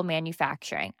responsible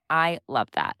manufacturing. I love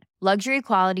that. Luxury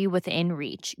quality within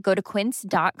reach. Go to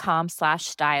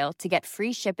quince.com/style to get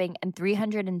free shipping and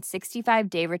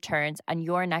 365-day returns on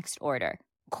your next order.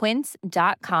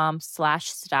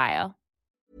 Quince.com/style.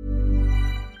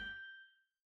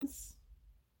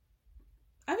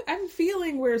 I'm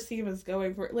feeling where Seema's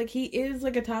going for. Like, he is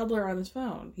like a toddler on his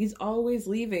phone. He's always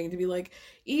leaving to be like,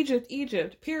 Egypt,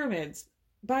 Egypt, pyramids,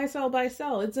 buy, sell, buy,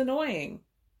 sell. It's annoying.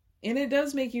 And it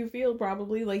does make you feel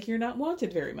probably like you're not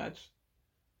wanted very much.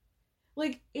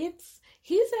 Like, he's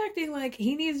acting like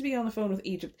he needs to be on the phone with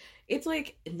Egypt. It's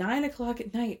like 9 o'clock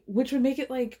at night, which would make it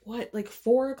like, what, like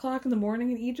 4 o'clock in the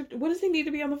morning in Egypt? What does he need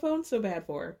to be on the phone so bad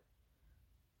for?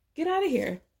 Get out of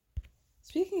here.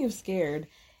 Speaking of scared,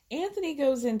 Anthony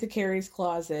goes into Carrie's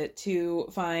closet to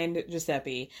find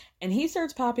Giuseppe, and he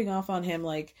starts popping off on him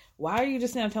like, why are you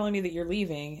just now telling me that you're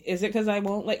leaving? Is it because I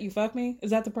won't let you fuck me?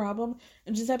 Is that the problem?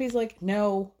 And Giuseppe's like,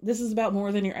 no, this is about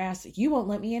more than your ass. You won't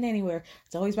let me in anywhere.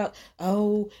 It's always about,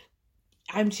 oh,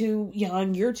 I'm too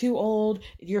young, you're too old,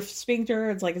 your sphincter.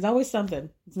 It's like, it's always something.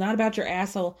 It's not about your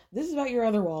asshole. This is about your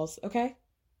other walls, okay?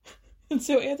 And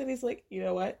so Anthony's like, you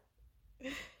know what?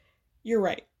 You're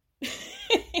right.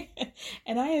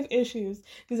 And I have issues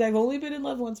because I've only been in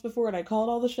love once before and I called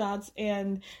all the shots,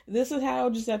 and this is how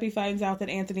Giuseppe finds out that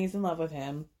Anthony's in love with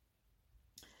him.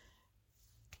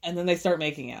 And then they start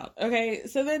making out. Okay,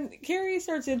 so then Carrie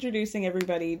starts introducing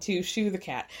everybody to Shoo the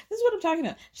cat. This is what I'm talking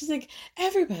about. She's like,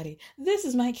 everybody, this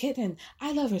is my kitten.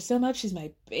 I love her so much. She's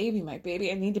my baby, my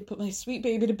baby. I need to put my sweet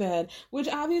baby to bed, which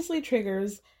obviously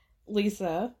triggers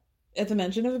Lisa at the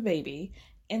mention of a baby.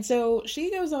 And so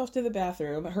she goes off to the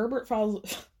bathroom. Herbert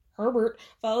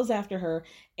follows after her,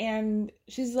 and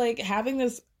she's like having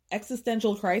this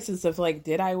existential crisis of like,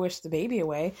 did I wish the baby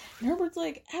away? And Herbert's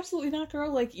like, absolutely not,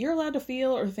 girl. Like, you're allowed to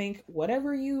feel or think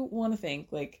whatever you want to think.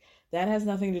 Like, that has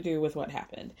nothing to do with what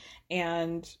happened.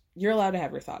 And you're allowed to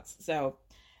have your thoughts. So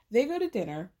they go to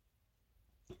dinner,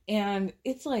 and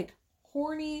it's like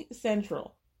horny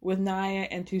central with Naya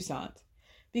and Toussaint.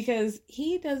 Because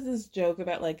he does this joke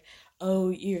about like, oh,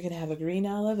 you're going to have a green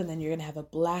olive, and then you're going to have a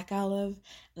black olive,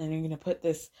 and then you're going to put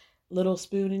this little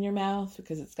spoon in your mouth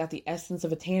because it's got the essence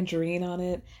of a tangerine on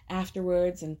it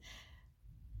afterwards. And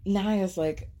Naya's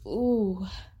like, ooh,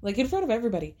 like in front of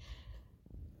everybody.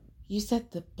 You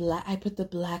said I put the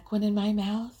black one in my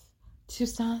mouth,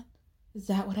 Toussaint? Is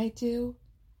that what I do?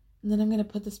 And then I'm going to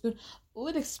put the spoon. Oh,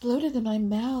 it exploded in my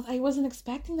mouth. I wasn't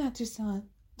expecting that, Toussaint.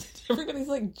 Everybody's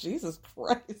like, Jesus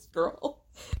Christ, girl.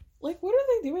 Like, what are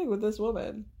they doing with this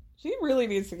woman? She really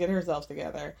needs to get herself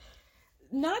together.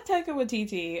 Not Taika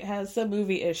Waititi has some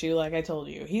movie issue, like I told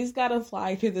you. He's got to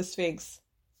fly to the Sphinx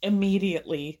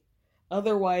immediately.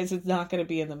 Otherwise, it's not going to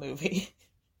be in the movie.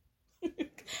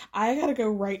 I got to go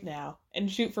right now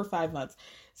and shoot for 5 months.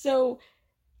 So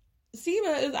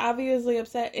Seema is obviously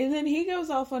upset, and then he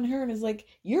goes off on her and is like,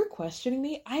 you're questioning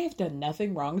me? I have done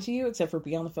nothing wrong to you except for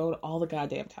be on the phone all the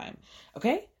goddamn time.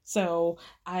 Okay? So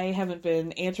I haven't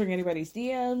been answering anybody's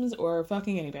DMs or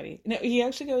fucking anybody. No, he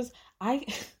actually goes,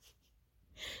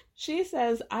 she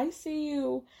says, I see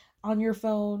you on your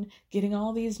phone getting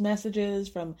all these messages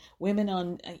from women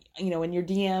on, in your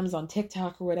DMs on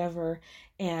TikTok or whatever.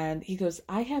 And he goes,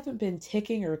 I haven't been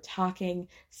ticking or talking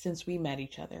since we met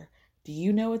each other. Do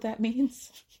you know what that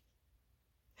means?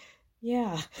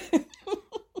 Yeah.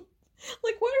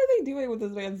 Like, what are they doing with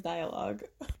this man's dialogue?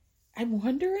 I'm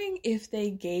wondering if they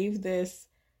gave this,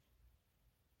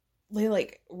 they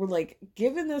were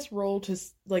given this role to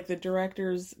like the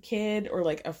director's kid or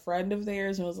like a friend of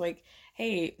theirs and was like,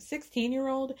 hey,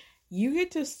 16-year-old, you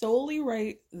get to solely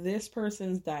write this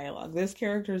person's dialogue, this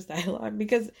character's dialogue,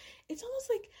 because it's almost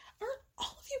like, aren't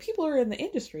all of you people are in the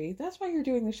industry? That's why you're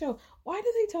doing the show. Why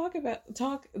do they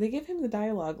they give him the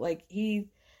dialogue like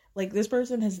this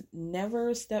person has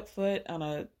never stepped foot on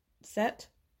a set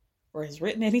or has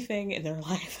written anything in their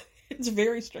life. It's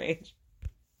very strange.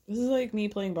 This is like me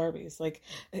playing Barbies. Like,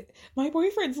 my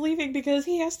boyfriend's leaving because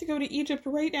he has to go to Egypt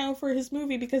right now for his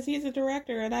movie because he's a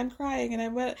director, and I'm crying, and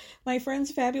I'm at my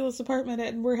friend's fabulous apartment,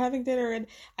 and we're having dinner, and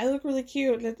I look really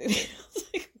cute. And it's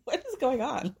like, what is going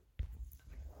on?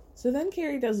 So then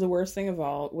Carrie does the worst thing of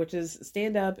all, which is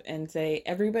stand up and say,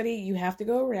 everybody, you have to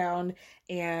go around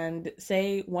and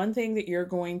say one thing that you're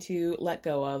going to let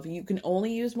go of. You can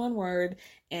only use one word,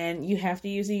 and you have to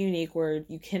use a unique word.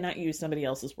 You cannot use somebody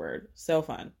else's word. So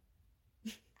fun.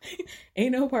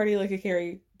 Ain't no party like a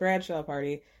Carrie Bradshaw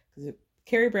party, because a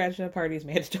Carrie Bradshaw party is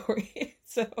mandatory.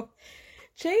 So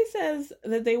Che says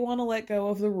that they want to let go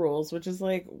of the rules, which is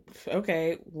like,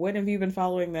 okay, when have you been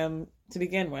following them to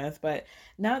begin with? But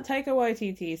not Taika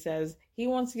Waititi says he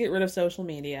wants to get rid of social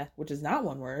media, which is not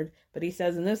one word, but he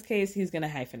says in this case he's going to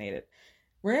hyphenate it.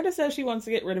 Miranda says she wants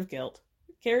to get rid of guilt.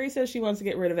 Carrie says she wants to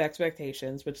get rid of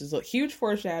expectations, which is a huge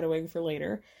foreshadowing for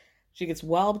later. She gets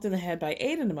walloped in the head by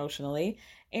Aiden emotionally,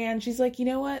 and she's like, you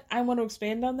know what? I want to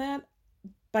expand on that.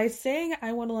 By saying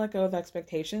I want to let go of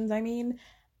expectations, I mean,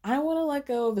 I want to let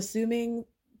go of assuming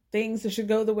things should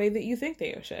go the way that you think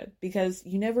they should, because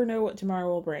you never know what tomorrow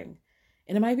will bring.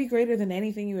 And it might be greater than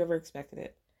anything you ever expected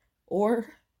it. Or it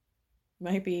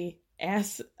might be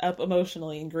ass up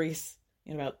emotionally in Greece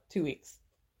in about 2 weeks.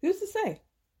 Who's to say?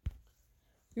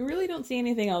 We really don't see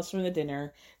anything else from the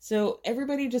dinner, so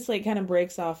everybody just like kind of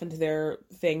breaks off into their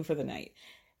thing for the night.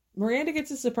 Miranda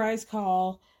gets a surprise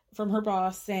call from her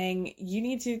boss saying, you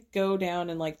need to go down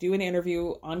and like do an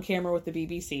interview on camera with the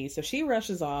BBC. So she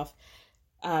rushes off.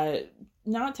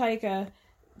 Not Taika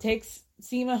takes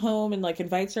Seema home and like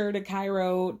invites her to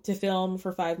Cairo to film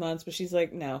for 5 months, but she's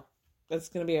like, no, that's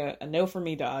going to be a no for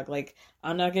me, dog. Like,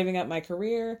 I'm not giving up my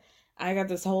career. I got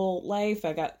this whole life.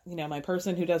 I got, my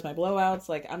person who does my blowouts.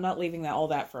 Like, I'm not leaving all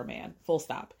that for a man. Full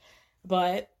stop.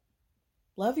 But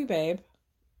love you, babe.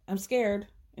 I'm scared.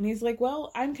 And he's like,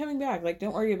 well, I'm coming back. Like,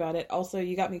 don't worry about it. Also,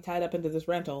 you got me tied up into this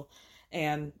rental.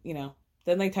 And,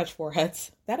 then they touch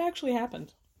foreheads. That actually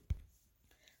happened.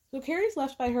 So Carrie's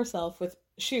left by herself with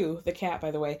Shu, the cat,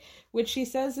 by the way, which she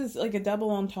says is like a double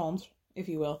entendre, if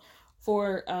you will,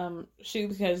 for Shu,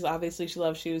 because obviously she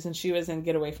loves shoes, and Shu is in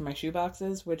Get Away From My Shoe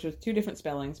Boxes, which is 2 different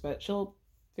spellings, but she'll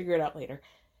figure it out later.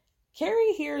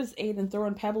 Carrie hears Aiden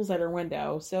throwing pebbles at her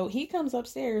window, so he comes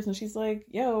upstairs, and she's like,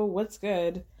 yo, what's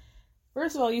good?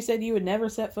 First of all, you said you would never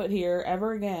set foot here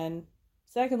ever again.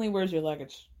 Secondly, where's your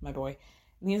luggage, my boy?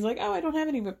 And he's like, oh, I don't have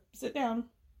any, but sit down.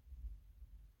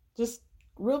 Just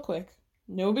real quick.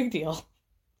 No big deal.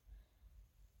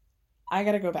 I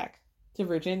gotta go back to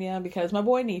Virginia because my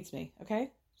boy needs me,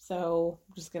 okay? So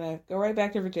I'm just gonna go right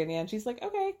back to Virginia. And she's like,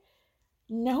 okay,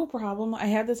 no problem. I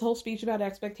had this whole speech about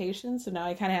expectations, so now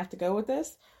I kind of have to go with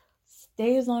this.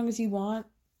 Stay as long as you want.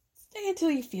 Stay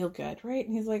until you feel good, right?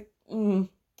 And he's like,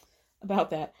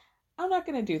 about that. I'm not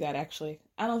going to do that, actually.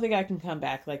 I don't think I can come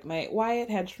back. Like, my Wyatt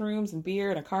had shrooms and beer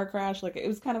and a car crash. Like, it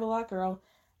was kind of a lot, girl.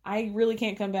 I really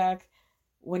can't come back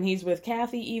when he's with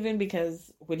Kathy, even,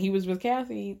 because when he was with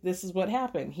Kathy, this is what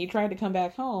happened. He tried to come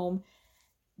back home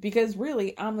because,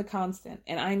 really, I'm the constant,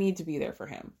 and I need to be there for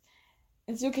him.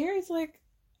 And so Carrie's like,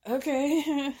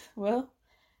 okay, well,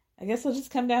 I guess I'll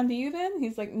just come down to you then?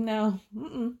 He's like, no,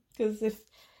 because if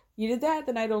you did that,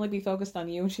 then I'd only be focused on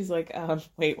you. And she's like,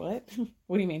 wait, what?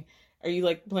 What do you mean? Are you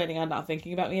like planning on not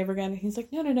thinking about me ever again? He's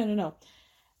like, no.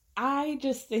 I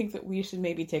just think that we should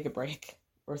maybe take a break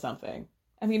or something.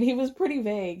 I mean, he was pretty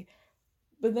vague.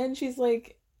 But then she's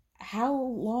like, how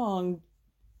long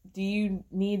do you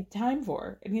need time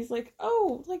for? And he's like,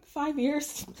 oh, like 5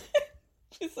 years.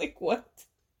 She's like, what?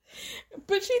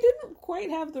 But she didn't quite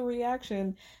have the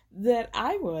reaction that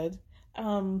I would.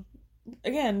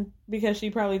 Again, because she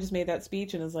probably just made that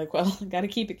speech and is like, well, I gotta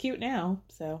keep it cute now,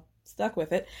 so stuck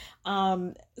with it.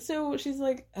 So she's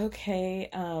like, okay,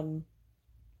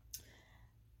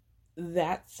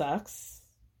 that sucks.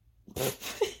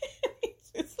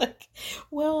 It's like,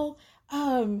 well,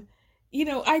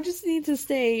 I just need to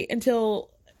stay until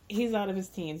he's out of his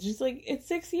teens. She's like, it's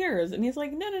 6 years. And he's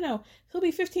like, no. He'll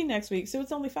be 15 next week, so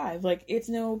it's only 5. Like, it's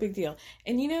no big deal.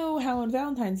 And you know how on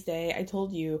Valentine's Day, I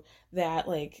told you that,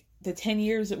 like, the 10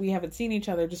 years that we haven't seen each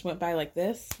other just went by like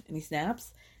this? And he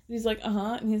snaps. And he's like,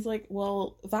 And he's like,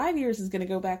 well, 5 years is going to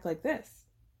go back like this.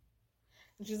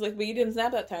 And she's like, but you didn't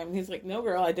snap that time. And he's like, no,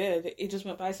 girl, I did. It just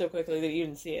went by so quickly that you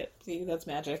didn't see it. See, that's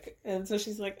magic. And so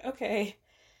she's like, okay,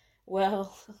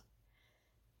 well,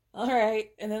 all right.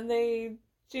 And then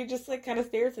she just like kind of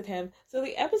stares at him. So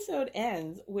the episode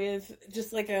ends with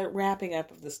just like a wrapping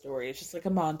up of the story. It's just like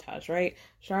a montage, right?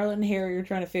 Charlotte and Harry are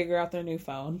trying to figure out their new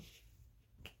phone.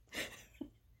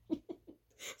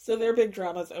 So their big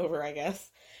drama's over, I guess.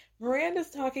 Miranda's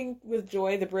talking with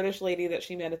Joy, the British lady that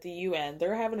she met at the UN.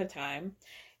 They're having a time.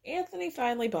 Anthony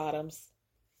finally bottoms.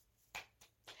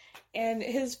 And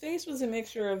his face was a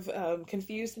mixture of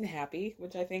confused and happy,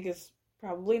 which I think is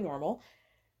probably normal.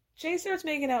 Jay starts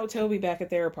making out with Toby back at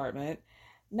their apartment.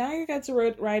 Naya gets a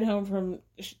ride home from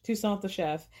Toussaint the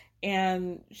chef,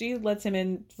 and she lets him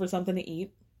in for something to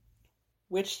eat.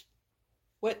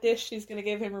 What dish she's going to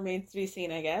give him remains to be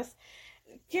seen, I guess.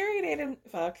 Carrie and Aiden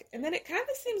fuck, and then it kind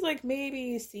of seems like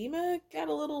maybe Seema got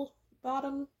a little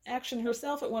bottom action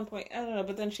herself at one point. I don't know,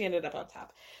 but then she ended up on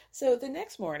top. So the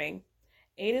next morning,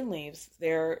 Aiden leaves.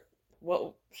 They're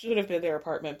what should have been their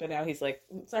apartment, but now he's like,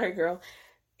 sorry, girl.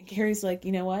 And Carrie's like,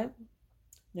 you know what?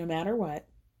 No matter what,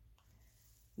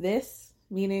 this,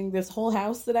 meaning this whole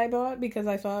house that I bought because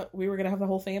I thought we were going to have the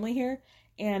whole family here,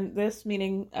 and this,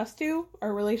 meaning us two,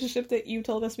 our relationship that you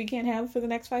told us we can't have for the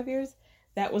next 5 years,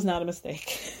 that was not a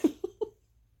mistake.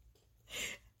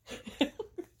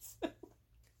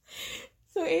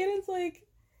 So Aiden's like,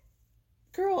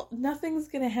 girl, nothing's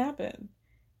going to happen.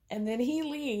 And then he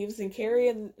leaves, and Carrie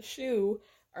and Shu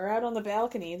are out on the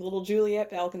balcony, the little Juliet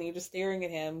balcony, just staring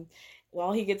at him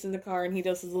while he gets in the car and he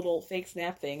does his little fake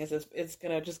snap thing as if it's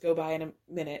going to just go by in a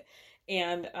minute.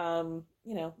 And,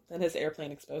 then his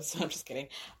airplane explodes, so I'm just kidding.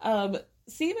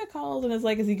 Seema calls and is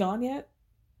like, is he gone yet?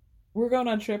 We're going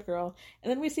on a trip, girl.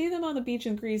 And then we see them on the beach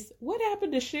in Greece. What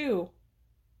happened to Shu?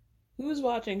 Who's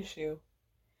watching Shu?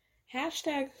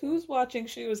 Hashtag who's watching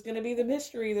Shu is going to be the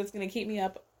mystery that's going to keep me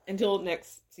up until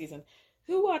next season.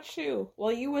 Who watched Shu?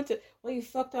 While you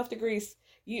fucked off to Greece,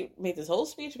 you made this whole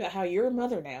speech about how you're a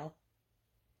mother now.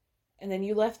 And then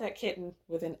you left that kitten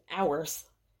within hours.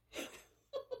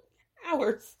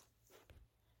 Hours.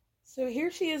 So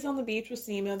here she is on the beach with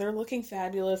Seema. They're looking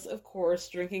fabulous, of course,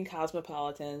 drinking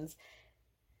Cosmopolitans.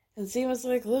 And Seema's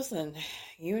like, listen,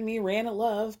 you and me ran at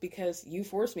love because you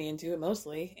forced me into it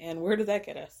mostly. And where did that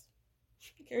get us?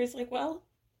 Carrie's like, well,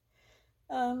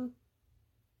 on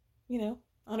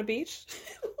a beach.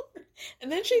 And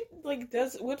then she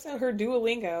whips out her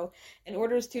Duolingo and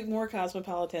orders 2 more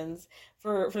Cosmopolitans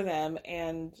for them.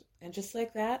 And just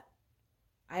like that,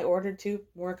 I ordered 2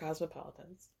 more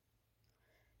Cosmopolitans.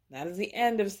 That is the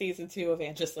end of season 2 of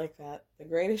And Just Like That, the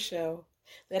greatest show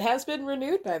that has been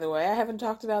renewed, by the way. I haven't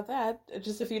talked about that.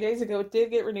 Just a few days ago, it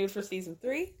did get renewed for season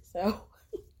 3. So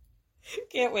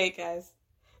can't wait, guys.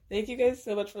 Thank you guys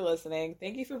so much for listening.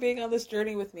 Thank you for being on this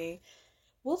journey with me.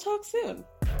 We'll talk soon.